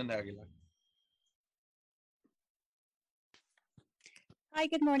Rosalinda Aguilar. Hi,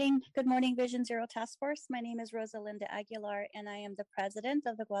 good morning. Good morning, Vision Zero Task Force. My name is Rosalinda Aguilar, and I am the president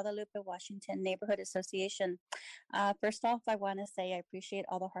of the Guadalupe, Washington Neighborhood Association. First off, I want to say I appreciate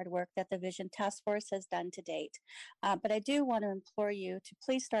all the hard work that the Vision Task Force has done to date. But I do want to implore you to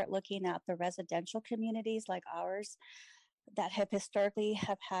please start looking at the residential communities like ours that have historically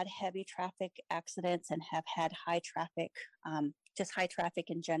had heavy traffic accidents and have had high traffic, just high traffic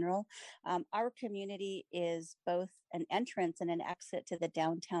in general. Our community is both an entrance and an exit to the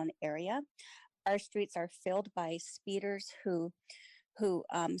downtown area. Our streets are filled by speeders who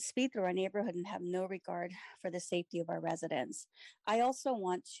speed through our neighborhood and have no regard for the safety of our residents. I also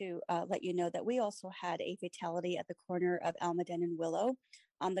want to let you know that we also had a fatality at the corner of Almaden and Willow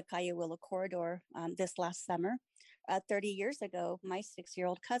on the Calle Willow corridor this last summer. 30 years ago, my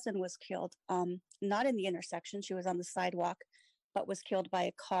 6-year-old cousin was killed, not in the intersection. She was on the sidewalk, but was killed by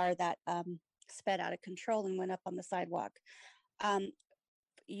a car that sped out of control and went up on the sidewalk.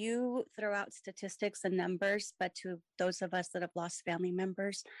 You throw out statistics and numbers, but to those of us that have lost family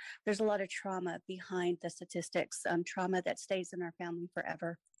members, there's a lot of trauma behind the statistics, trauma that stays in our family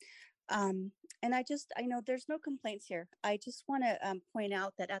forever. And I know there's no complaints here. I just want to point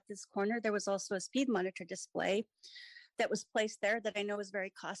out that at this corner, there was also a speed monitor display that was placed there that I know was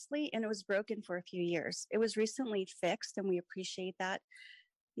very costly, and it was broken for a few years. It was recently fixed, and we appreciate that.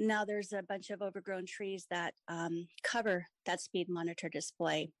 Now there's a bunch of overgrown trees that cover that speed monitor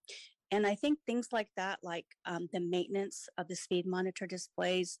display. And I think things like that, like the maintenance of the speed monitor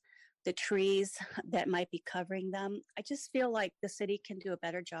displays, the trees that might be covering them, I just feel like the city can do a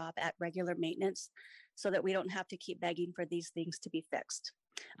better job at regular maintenance so that we don't have to keep begging for these things to be fixed.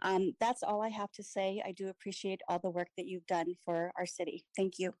 That's all I have to say. I do appreciate all the work that you've done for our city.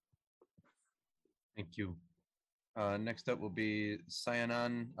 Thank you. Thank you. Next up will be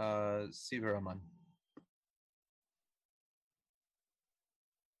Sayanan Sivaraman.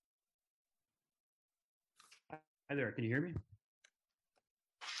 Hi there, can you hear me?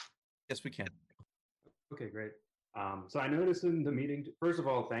 Yes, we can. Okay, great. So I noticed in the meeting, first of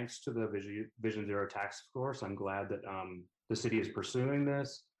all, thanks to the Vision Zero Task Force, I'm glad that the city is pursuing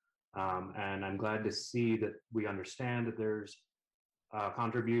this. And I'm glad to see that we understand that there's a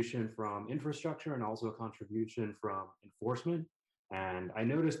contribution from infrastructure and also a contribution from enforcement. And I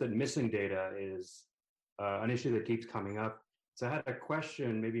noticed that missing data is an issue that keeps coming up. So I had a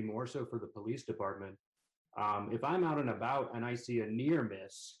question, maybe more so for the police department. If I'm out and about and I see a near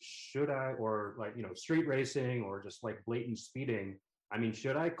miss, should I, or like, street racing or just like blatant speeding, I mean,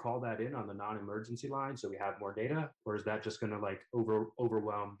 should I call that in on the non-emergency line so we have more data, or is that just going to like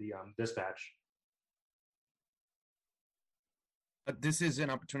overwhelm the dispatch? This is an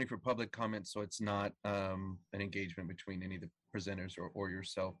opportunity for public comment, so it's not an engagement between any of the presenters or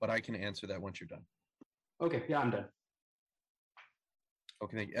yourself, but I can answer that once you're done. Okay, yeah, I'm done.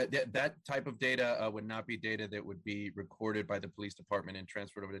 Okay, thank you. That type of data would not be data that would be recorded by the police department and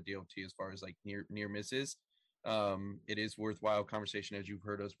transferred over to DOT as far as like near misses. It is worthwhile conversation, as you've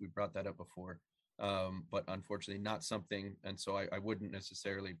heard us, we brought that up before, but unfortunately not something, and so I wouldn't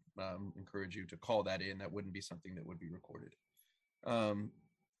necessarily encourage you to call that in. That wouldn't be something that would be recorded.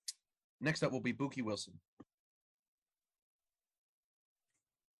 Next up will be Buki Wilson.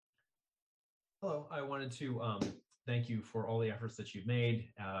 Hello, I wanted to thank you for all the efforts that you've made.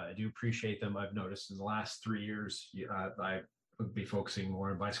 I do appreciate them. I've noticed in the last 3 years, I would be focusing more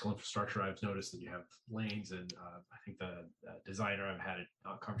on bicycle infrastructure. I've noticed that you have lanes, and I think the designer, I've had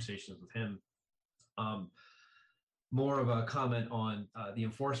conversations with him. More of a comment on the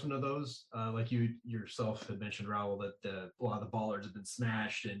enforcement of those. Like you yourself had mentioned, Raul, that a lot of the bollards have been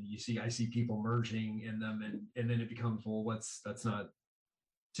smashed, and I see people merging in them, and then it becomes, well, that's not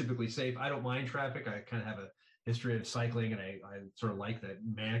typically safe. I don't mind traffic. I kind of have a history of cycling, and I sort of like that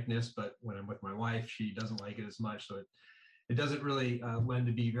manicness, but when I'm with my wife, she doesn't like it as much. So it doesn't really lend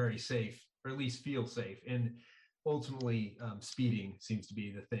to be very safe, or at least feel safe. And ultimately, speeding seems to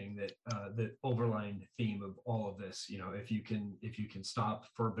be the thing that the overlying theme of all of this. If you can stop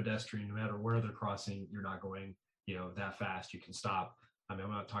for a pedestrian, no matter where they're crossing, you're not going, that fast. You can stop. I mean,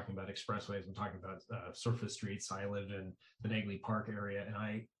 I'm not talking about expressways. I'm talking about surface streets. I live in the Negley Park area, and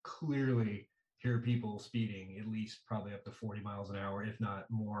I clearly hear people speeding at least probably up to 40 miles an hour, if not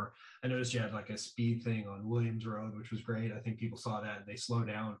more. I noticed you had like a speed thing on Williams Road, which was great. I think people saw that and they slow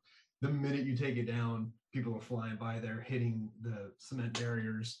down. The minute you take it down, people are flying by there, hitting the cement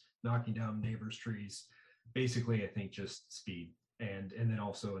barriers, knocking down neighbors' trees. Basically, I think just speed, and then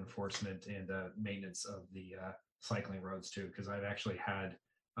also enforcement and maintenance of the cycling roads too, because I've actually had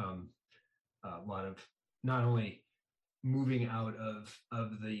a lot of not only moving out of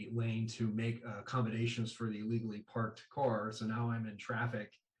the lane to make accommodations for the illegally parked car. So now I'm in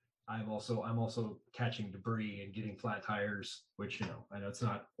traffic. I'm also catching debris and getting flat tires, which, I know it's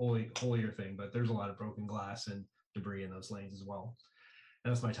not holier thing, but there's a lot of broken glass and debris in those lanes as well.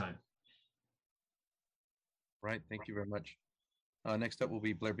 And that's my time. Right. Thank you very much. Next up will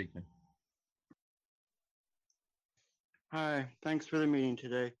be Blair Beekman. Hi, thanks for the meeting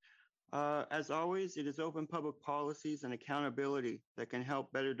today. As always, it is open public policies and accountability that can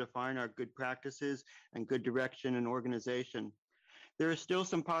help better define our good practices and good direction and organization. There are still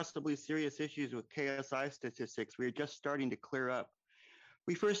some possibly serious issues with KSI statistics we are just starting to clear up.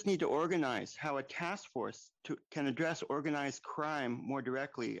 We first need to organize how a task force can address organized crime more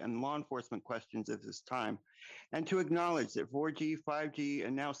directly and law enforcement questions at this time, and to acknowledge that 4G, 5G,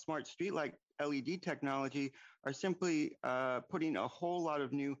 and now smart streetlight LED technology are simply putting a whole lot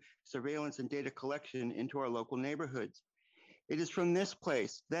of new surveillance and data collection into our local neighborhoods. It is from this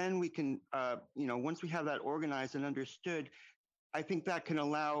place, then we can, once we have that organized and understood, I think that can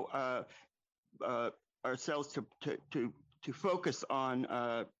allow ourselves to focus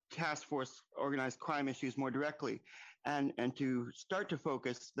on task force organized crime issues more directly, and to start to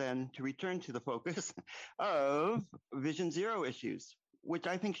focus then to return to the focus of Vision Zero issues, which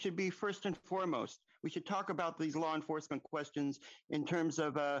I think should be first and foremost. We should talk about these law enforcement questions in terms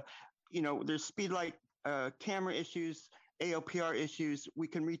of, there's speed light camera issues, AOPR issues. We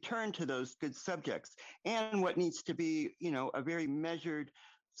can return to those good subjects, and what needs to be, a very measured,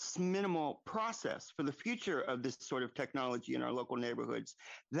 minimal process for the future of this sort of technology in our local neighborhoods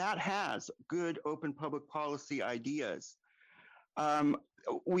that has good open public policy ideas.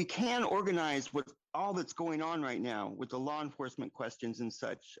 We can organize with all that's going on right now with the law enforcement questions and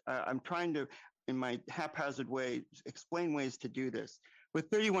such. I'm trying to, in my haphazard way, explain ways to do this. With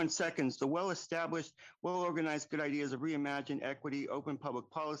 31 seconds, the well-established, well-organized good ideas of reimagined equity, open public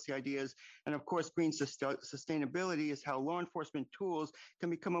policy ideas, and of course, green sustainability is how law enforcement tools can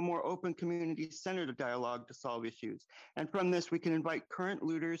become a more open community-centered dialogue to solve issues. And from this, we can invite current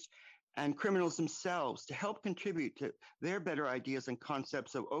looters and criminals themselves to help contribute to their better ideas and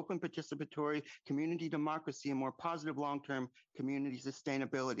concepts of open participatory community democracy and more positive long-term community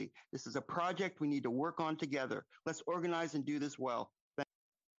sustainability. This is a project we need to work on together. Let's organize and do this well.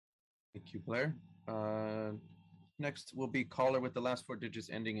 Thank you, Blair. Next will be caller with the last four digits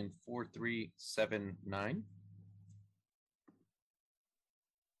ending in 4379.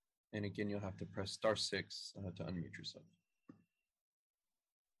 And again, you'll have to press *6 to unmute yourself.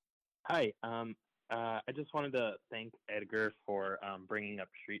 Hi, I just wanted to thank Edgar for bringing up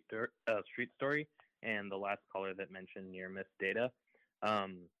Street Story and the last caller that mentioned near miss data.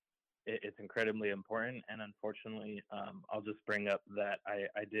 It's incredibly important, and unfortunately, I'll just bring up that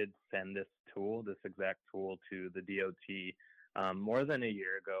I did send this exact tool to the DOT more than a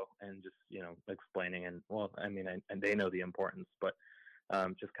year ago, and just explaining, and well, I mean, and they know the importance, but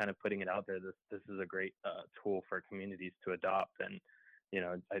just kind of putting it out there. This is a great tool for communities to adopt, and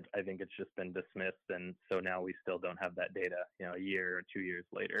I think it's just been dismissed, and so now we still don't have that data, a year or 2 years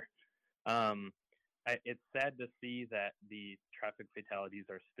later. It's sad to see that the traffic fatalities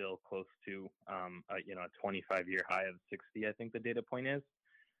are still close to, a 25-year high of 60, I think the data point is.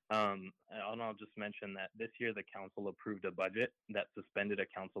 And I'll just mention that this year the council approved a budget that suspended a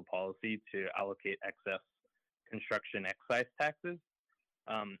council policy to allocate excess construction excise taxes.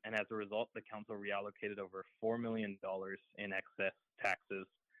 And as a result, the council reallocated over $4 million in excess taxes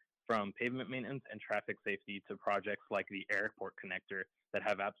from pavement maintenance and traffic safety to projects like the airport connector that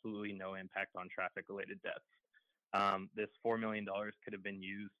have absolutely no impact on traffic-related deaths. This $4 million could have been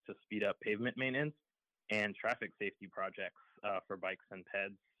used to speed up pavement maintenance and traffic safety projects for bikes and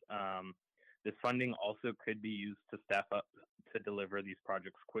peds. This funding also could be used to staff up to deliver these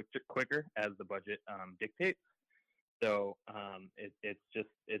projects quicker as the budget dictates. So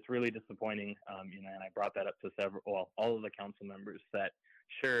it's really disappointing, and I brought that up to all of the council members that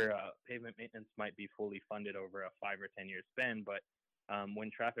sure, pavement maintenance might be fully funded over a 5 or 10 year span, but when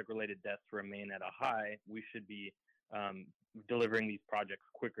traffic-related deaths remain at a high, we should be delivering these projects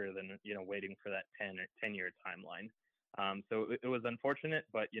quicker than waiting for that 10 year timeline. So it was unfortunate,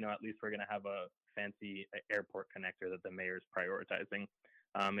 but at least we're going to have a fancy airport connector that the mayor's prioritizing.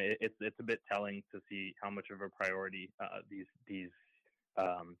 It's a bit telling to see how much of a priority these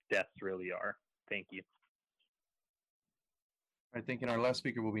deaths really are. Thank you. All right, thank you. And our last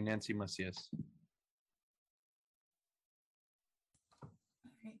speaker will be Nancy Macias. All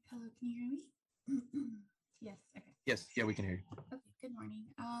right, hello, can you hear me? Yes, okay. Yes, yeah, we can hear you. Okay, good morning.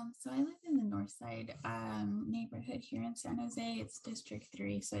 So I live in the North Side neighborhood here in San Jose. It's District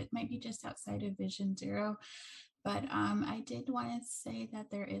 3, so it might be just outside of Vision Zero. But I did want to say that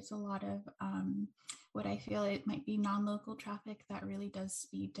there is a lot of what I feel it might be non-local traffic that really does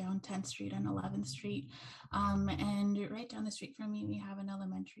speed down 10th Street and 11th Street. And right down the street from me, we have an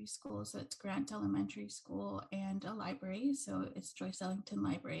elementary school. So it's Grant Elementary School and a library. So it's Joyce Ellington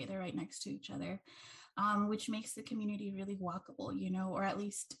Library. They're right next to each other. Which makes the community really walkable, or at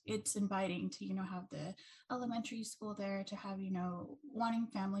least it's inviting to, have the elementary school there, to have, wanting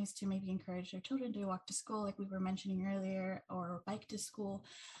families to maybe encourage their children to walk to school, like we were mentioning earlier, or bike to school.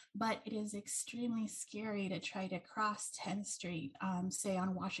 But it is extremely scary to try to cross 10th Street, say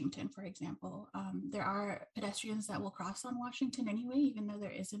on Washington, for example. There are pedestrians that will cross on Washington anyway, even though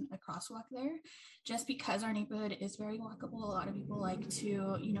there isn't a crosswalk there, just because our neighborhood is very walkable. A lot of people like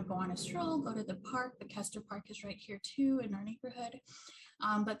to, go on a stroll, go to the park. The Kester Park is right here too in our neighborhood.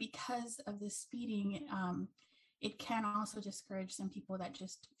 But because of the speeding, it can also discourage some people that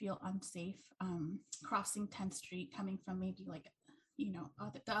just feel unsafe crossing 10th Street, coming from maybe like,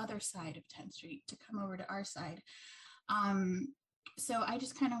 the other side of 10th Street to come over to our side. So I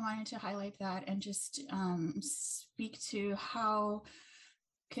just kind of wanted to highlight that and just speak to how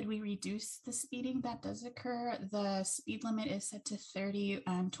could we reduce the speeding that does occur. The speed limit is set to 30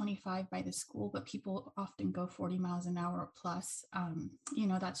 and 25 by the school, but people often go 40 miles an hour plus.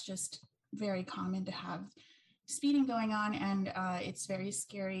 That's just very common to have speeding going on, and it's very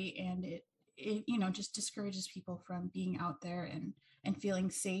scary, and it just discourages people from being out there and feeling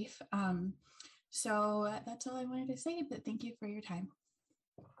safe. So that's all I wanted to say, but thank you for your time.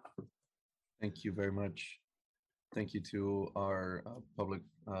 Thank you very much. Thank you to our public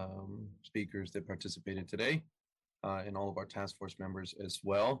speakers that participated today, and all of our task force members as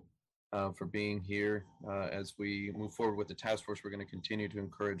well for being here. As we move forward with the task force, we're going to continue to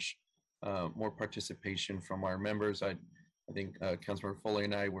encourage more participation from our members. I think Councilmember Foley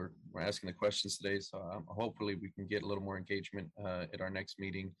and I were asking the questions today, so hopefully we can get a little more engagement at our next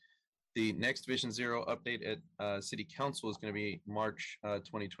meeting. The next Vision Zero update at City Council is going to be March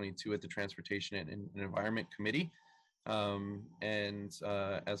 2022 at the Transportation and Environment Committee.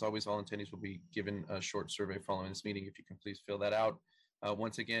 As always, all attendees will be given a short survey following this meeting. If you can please fill that out.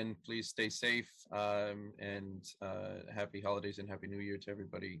 Once again, please stay safe and happy holidays and happy new year to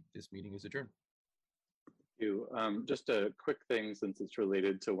everybody. This meeting is adjourned. You. Just a quick thing, since it's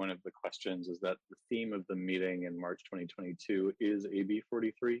related to one of the questions, is that the theme of the meeting in March 2022 is AB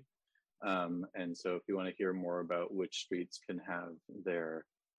 43. And so if you want to hear more about which streets can have their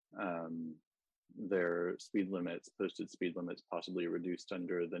speed limits, posted speed limits, possibly reduced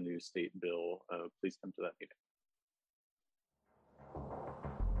under the new state bill, please come to that meeting.